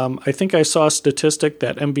 I think I saw a statistic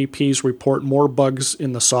that MVPs report more bugs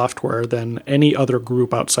in the software than any other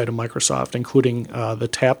group outside of Microsoft, including the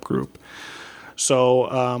TAP group.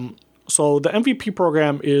 So the MVP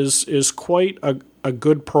program is quite a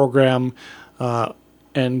good program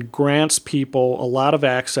and grants people a lot of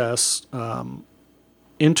access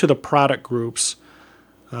into the product groups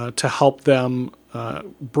to help them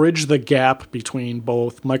bridge the gap between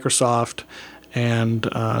both Microsoft and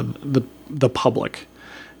the public.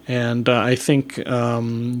 And I think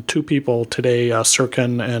two people today,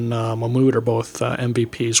 Sirkin and Mahmood, are both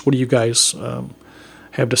MVPs. What do you guys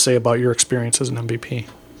have to say about your experience as an MVP?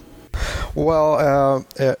 Well,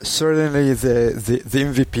 certainly the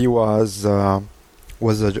MVP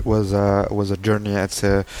was a journey. It's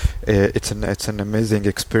an amazing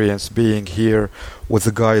experience being here with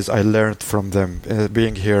the guys. I learned from them.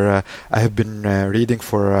 Being here, I have been reading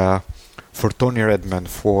for Tony Redman,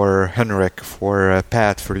 for Henrik, for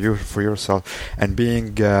Pat, for yourself, and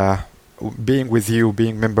being being with you,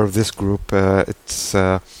 being member of this group, it's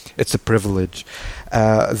a privilege.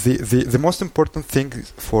 The most important thing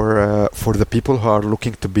for the people who are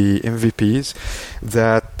looking to be MVPs,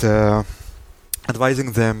 that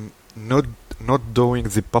advising them not doing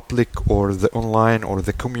the public or the online or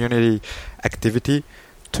the community activity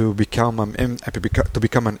to become an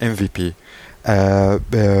MVP.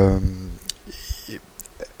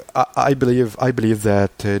 I believe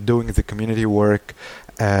that doing the community work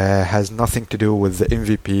has nothing to do with the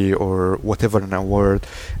MVP or whatever an award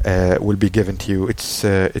will be given to you. It's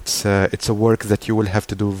a work that you will have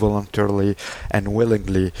to do voluntarily and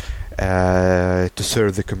willingly to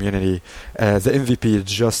serve the community. The MVP is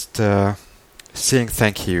just saying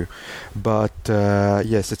thank you, but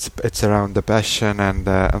yes, it's around the passion and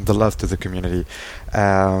the love to the community.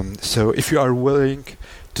 So if you are willing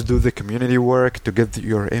to do the community work to get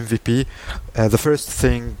your MVP, the first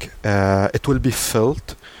thing, it will be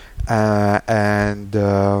filled, and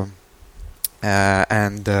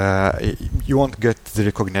you won't get the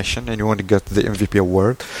recognition and you won't get the MVP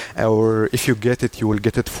award, or if you get it, you will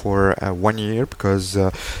get it for 1 year, because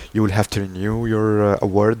you will have to renew your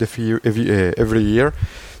award every year.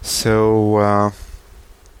 So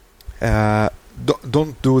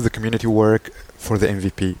don't do the community work for the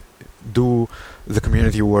MVP. Do the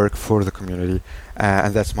community work for the community,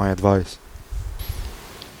 and that's my advice.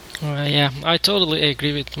 Yeah, I totally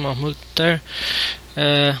agree with Mahmoud there.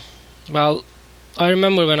 Well, I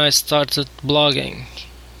remember when I started blogging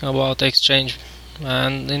about Exchange,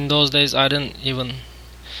 and in those days I didn't even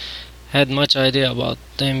had much idea about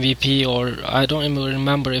the MVP, or I don't even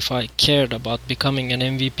remember if I cared about becoming an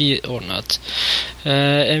MVP or not.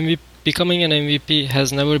 Becoming an MVP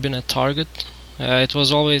has never been a target. It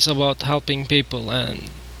was always about helping people, and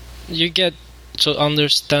you get to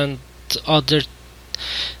understand other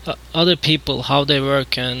people, how they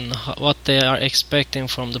work and what they are expecting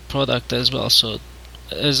from the product as well. So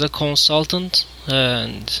as a consultant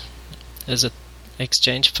and as an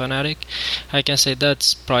Exchange fanatic, I can say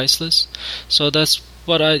that's priceless. So that's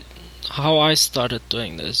how I started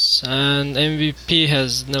doing this, and MVP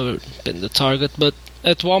has never been the target, but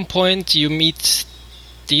at one point you meet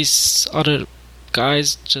these other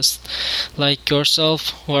guys just like yourself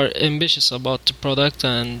who are ambitious about the product,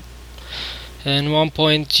 and one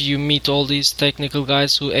point you meet all these technical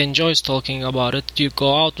guys who enjoys talking about it. You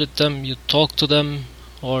go out with them, you talk to them,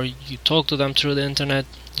 or you talk to them through the internet,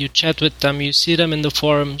 you chat with them, you see them in the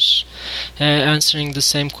forums answering the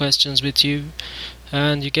same questions with you,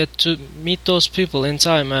 and you get to meet those people in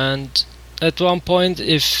time. And at one point,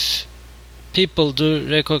 if people do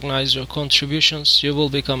recognize your contributions, you will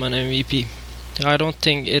become an MVP. I don't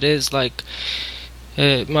think it is like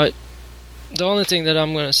the only thing that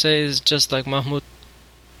I'm gonna say is just like Mahmoud,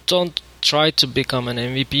 don't try to become an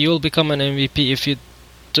MVP. You'll become an MVP if you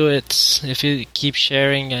do it, if you keep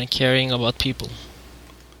sharing and caring about people.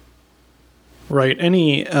 Right.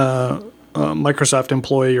 Any Microsoft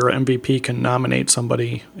employee or MVP can nominate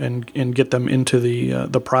somebody and get them into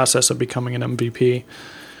the process of becoming an MVP.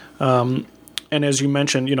 And as you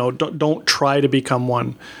mentioned, don't try to become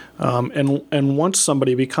one. And once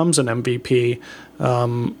somebody becomes an MVP,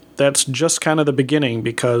 that's just kind of the beginning,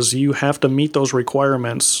 because you have to meet those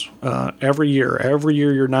requirements every year. Every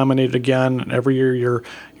year you're nominated again, and every year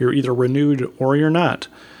you're either renewed or you're not.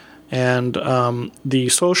 And the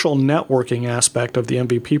social networking aspect of the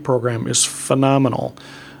MVP program is phenomenal.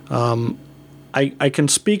 I can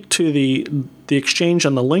speak to the Exchange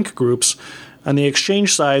and the link groups. On the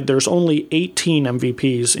Exchange side, there's only 18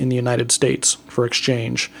 MVPs in the United States for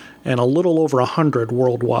Exchange, and a little over 100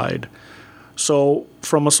 worldwide. So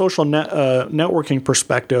from a social networking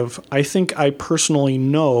perspective, I think I personally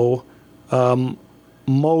know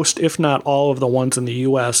most, if not all, of the ones in the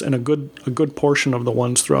U.S. and a good portion of the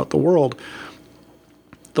ones throughout the world.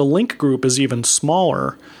 The link group is even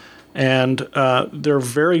smaller, and they're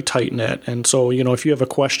very tight-knit. And so, if you have a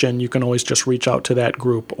question, you can always just reach out to that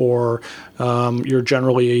group, or you're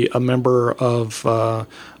generally a member of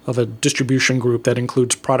a distribution group that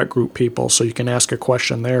includes product group people, so you can ask a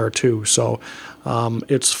question there too. So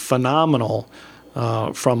it's phenomenal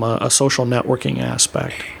from a social networking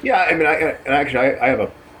aspect. Yeah, I mean, I have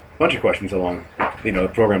a bunch of questions along,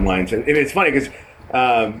 program lines. And it's funny because,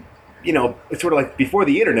 it's sort of like before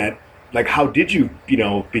the internet. Like, how did you,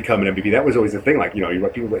 become an MVP? That was always the thing. Like, you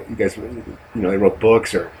guys, they wrote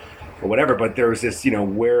books or whatever. But there was this,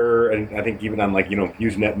 and I think even on like,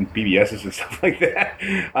 Usenet and BBSs and stuff like that.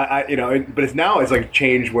 But it's like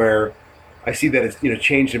changed where I see that it's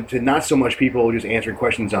changed to not so much people just answering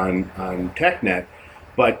questions on TechNet,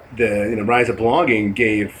 But the rise of blogging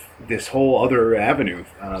gave this whole other avenue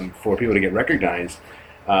for people to get recognized.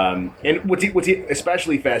 And what's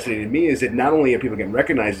especially fascinating to me is that not only are people getting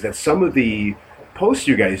recognized, is that some of the posts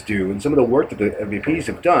you guys do and some of the work that the MVPs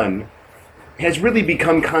have done has really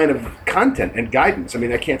become kind of content and guidance. I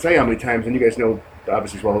mean, I can't tell you how many times, and you guys know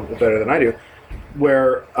obviously as well better than I do,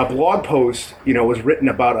 where a blog post, was written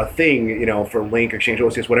about a thing, for Link, Exchange,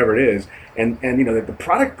 OCS, whatever it is, and the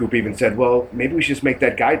product group even said, well, maybe we should just make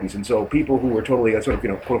that guidance. And so people who were totally sort of,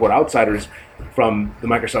 quote unquote outsiders from the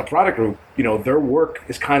Microsoft product group, their work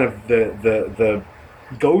is kind of the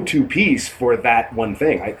go-to piece for that one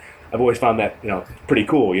thing. I've always found that, pretty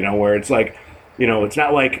cool, where it's like, it's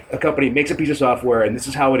not like a company makes a piece of software and this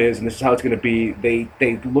is how it is and this is how it's going to be. They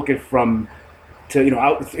look at from to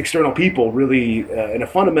out external people really in a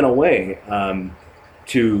fundamental way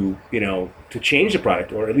to change the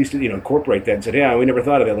product, or at least incorporate that and say, yeah, we never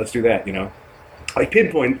thought of that. Let's do that. Like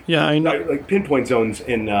pinpoint. Yeah, I know. Like pinpoint zones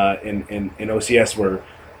in OCS were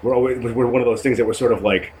one of those things that were sort of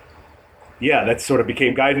like, yeah, that sort of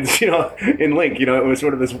became guidance, in Link. It was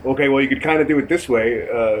sort of this, okay, well, you could kind of do it this way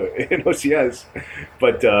in OCS.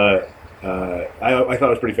 But I thought it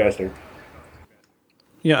was pretty fascinating.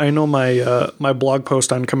 Yeah, I know my blog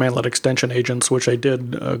post on commandlet extension agents, which I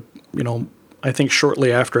did, I think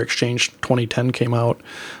shortly after Exchange 2010 came out,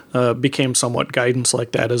 became somewhat guidance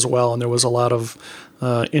like that as well. And there was a lot of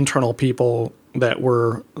internal people that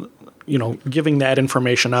were giving that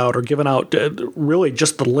information out, or giving out really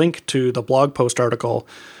just the link to the blog post article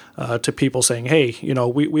to people saying, hey,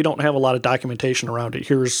 we don't have a lot of documentation around it.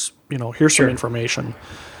 Here's some information.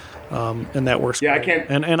 And that works. Yeah, great. I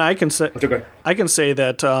can't. And I can say, okay. I can say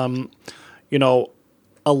that,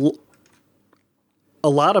 a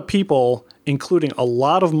lot of people, including a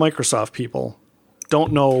lot of Microsoft people,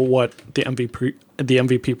 don't know what the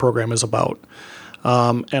MVP program is about.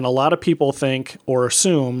 And a lot of people think or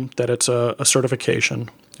assume that it's a certification,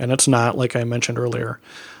 and it's not, like I mentioned earlier.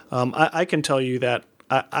 I can tell you that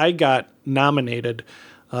I got nominated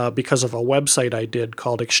because of a website I did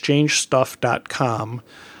called exchangestuff.com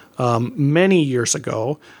many years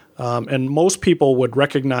ago, and most people would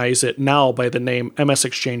recognize it now by the name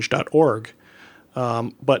msexchange.org.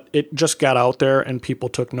 But it just got out there and people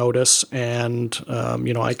took notice, and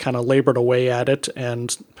I kind of labored away at it,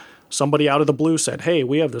 and somebody out of the blue said, hey,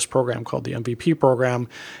 we have this program called the MVP program,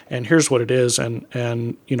 and here's what it is, and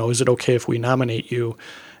is it okay if we nominate you?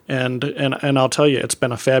 And I'll tell you, it's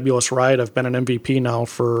been a fabulous ride. I've been an MVP now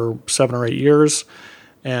for 7 or 8 years,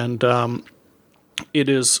 and it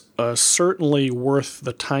is certainly worth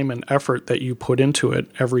the time and effort that you put into it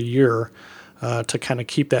every year to kind of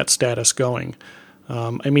keep that status going.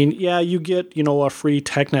 You get, a free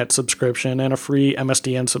TechNet subscription and a free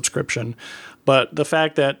MSDN subscription, but the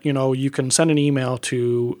fact that, you can send an email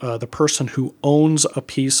to the person who owns a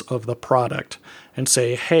piece of the product and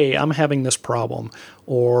say, hey, I'm having this problem,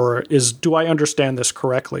 or do I understand this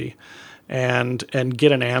correctly? And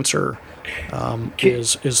get an answer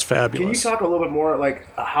is fabulous. Can you talk a little bit more like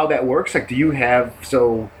how that works? Like, do you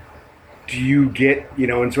get,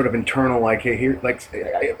 in sort of internal, like, hey, here, like,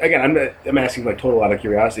 again, I'm asking like total out of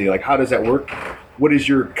curiosity, like, how does that work? What is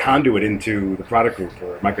your conduit into the product group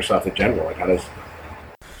or Microsoft in general? Like, how does?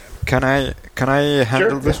 Can I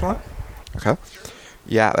handle this one? Okay.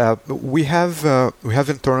 Yeah, we have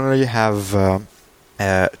internally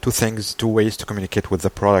two ways to communicate with the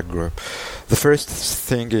product group. The first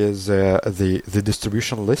thing is the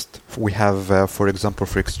distribution list. We have, for example,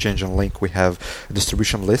 for Exchange and Link, we have a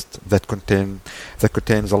distribution list that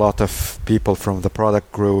contains a lot of people from the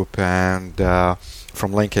product group and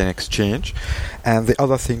from Link and Exchange. And the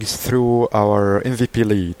other thing is through our MVP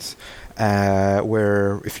leads,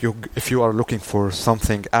 where if you are looking for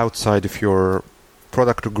something outside of your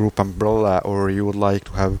product group umbrella, or you would like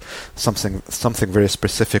to have something very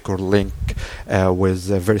specific or link with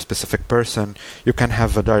a very specific person, you can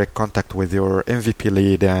have a direct contact with your MVP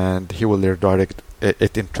lead, and he will redirect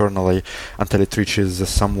it internally until it reaches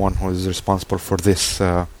someone who is responsible for this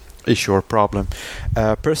issue or problem.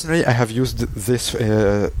 Personally, I have used this.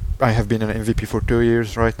 I have been an MVP for 2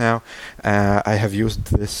 years right now. I have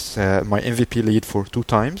used this my MVP lead for 2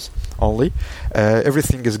 times only.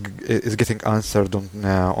 Everything is getting answered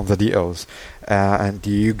on the DOs, and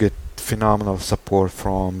you get phenomenal support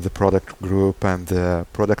from the product group and the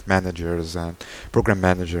product managers and program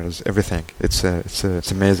managers. Everything.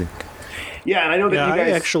 It's amazing. Yeah, and I know that you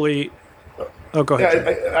guys actually. Oh, go ahead.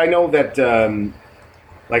 Yeah, I know that.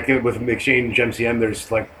 Like with Exchange MCM,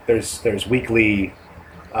 there's weekly.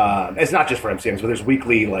 It's not just for MCMs, but there's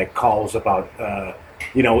weekly like calls about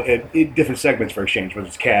different segments for Exchange, whether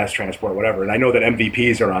it's CAS, transport, whatever. And I know that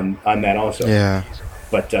MVPs are on that also. Yeah.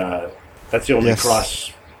 But that's the only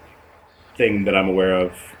cross thing that I'm aware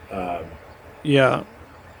of. Yeah.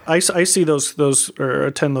 I see those or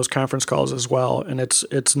attend those conference calls as well, and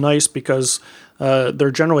it's nice because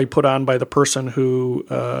they're generally put on by the person who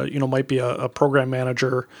might be a program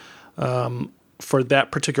manager for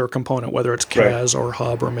that particular component, whether it's CAS or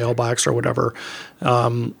Hub or Mailbox or whatever,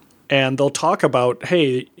 and they'll talk about,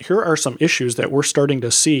 hey, here are some issues that we're starting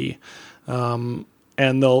to see, and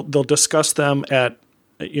they'll discuss them at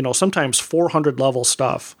sometimes 400 level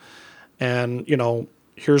stuff, and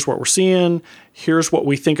here's what we're seeing, here's what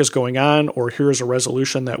we think is going on, or here's a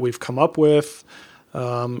resolution that we've come up with.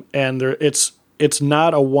 And it's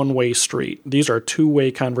not a one-way street. These are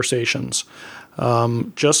two-way conversations,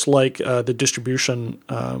 just like the distribution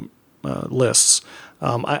lists.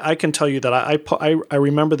 I can tell you that I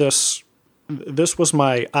remember this. This was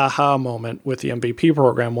my aha moment with the MVP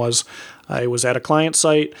program. Was I was at a client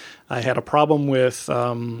site. I had a problem with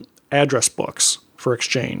address books for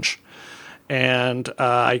Exchange. And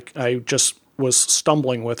I just was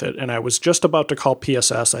stumbling with it, and I was just about to call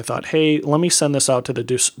PSS. I thought, hey, let me send this out to the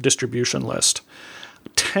distribution list.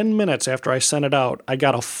 10 minutes after I sent it out, I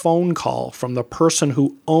got a phone call from the person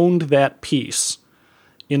who owned that piece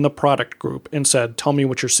in the product group and said, tell me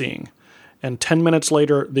what you're seeing. And 10 minutes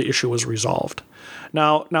later, the issue was resolved.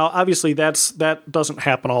 Now, obviously, that doesn't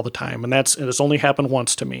happen all the time, and it's only happened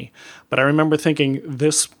once to me. But I remember thinking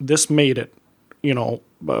this made it,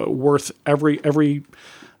 worth every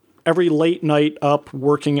late night up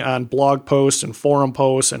working on blog posts and forum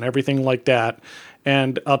posts and everything like that.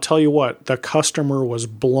 And I'll tell you what, the customer was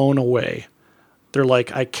blown away. They're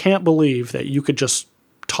like, I can't believe that you could just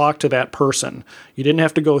talk to that person. You didn't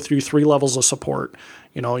have to go through 3 levels of support.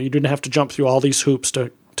 You didn't have to jump through all these hoops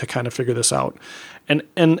to kind of figure this out. And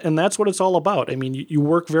that's what it's all about. I mean, you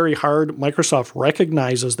work very hard. Microsoft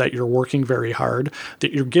recognizes that you're working very hard,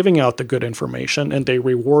 that you're giving out the good information, and they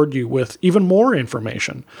reward you with even more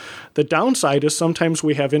information. The downside is sometimes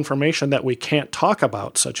we have information that we can't talk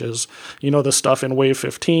about, such as, the stuff in Wave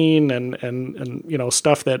 15 and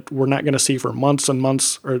stuff that we're not going to see for months and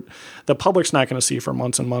months, or the public's not going to see for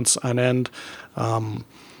months and months on end.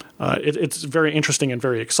 It's very interesting and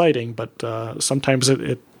very exciting, but sometimes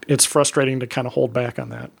it's frustrating to kind of hold back on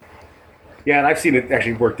that. Yeah, and I've seen it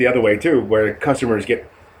actually work the other way too, where customers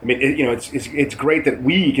get. I mean, it's great that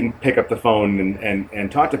we can pick up the phone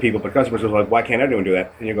and talk to people, but customers are like, why can't everyone do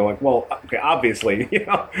that? And you're going, well, okay, obviously,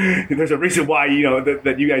 there's a reason why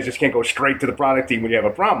that you guys just can't go straight to the product team when you have a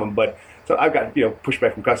problem. But so I've got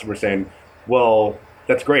pushback from customers saying, well,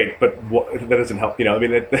 that's great, but that doesn't help. I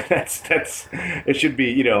mean, that's it should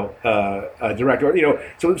be direct. Or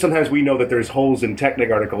so sometimes we know that there's holes in Technic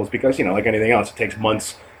articles because like anything else, it takes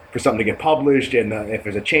months for something to get published, and if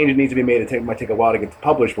there's a change that needs to be made, it might take a while to get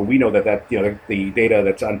published. But we know that the data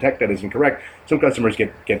that's on TechNet is incorrect. Some customers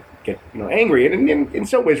get angry, and in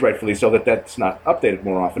some ways rightfully so, that's not updated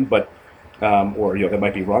more often. But or that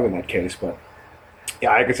might be wrong in that case. But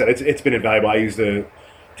yeah, like I said, it's been invaluable. I use the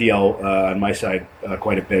DL on my side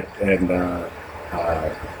quite a bit, and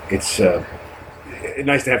it's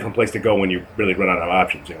nice to have some place to go when you really run out of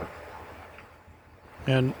options.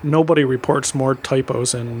 And nobody reports more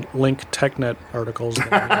typos in Link TechNet articles than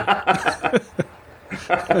me.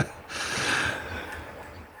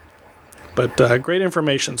 But great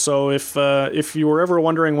information. So if you were ever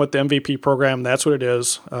wondering what the MVP program, that's what it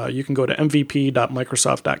is. You can go to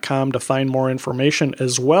mvp.microsoft.com to find more information,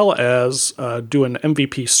 as well as do an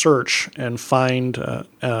MVP search and find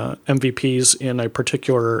MVPs in a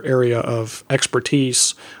particular area of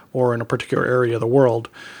expertise or in a particular area of the world.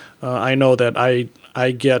 I know that I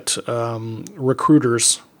get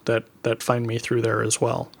recruiters that find me through there as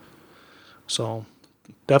well. So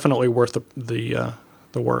definitely worth the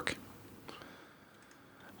work.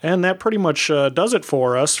 And that pretty much does it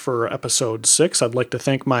for us for episode 6. I'd like to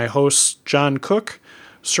thank my hosts, John Cook,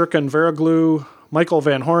 Serkan Veraglu, Michael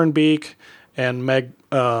Van Horenbeek, and Mahmoud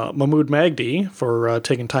Magdi for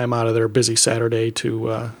taking time out of their busy Saturday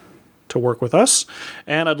to work with us.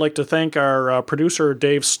 And I'd like to thank our producer,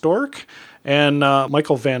 Dave Stork, and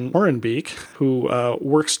Michael Van Horenbeek, who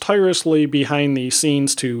works tirelessly behind the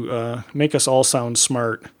scenes to make us all sound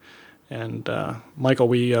smart. And Michael,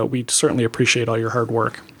 we certainly appreciate all your hard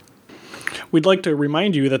work. We'd like to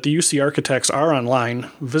remind you that the UC Architects are online.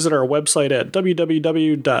 Visit our website at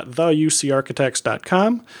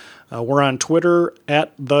www.theucarchitects.com. We're on Twitter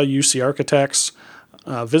at @theucarchitects.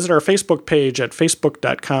 Visit our Facebook page at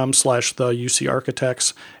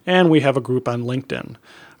facebook.com/theucarchitects. And we have a group on LinkedIn.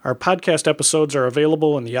 Our podcast episodes are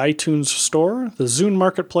available in the iTunes Store, the Zune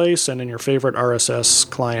Marketplace, and in your favorite RSS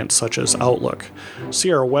clients such as Outlook.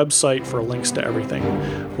 See our website for links to everything.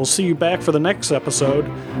 We'll see you back for the next episode.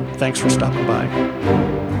 Thanks for stopping by.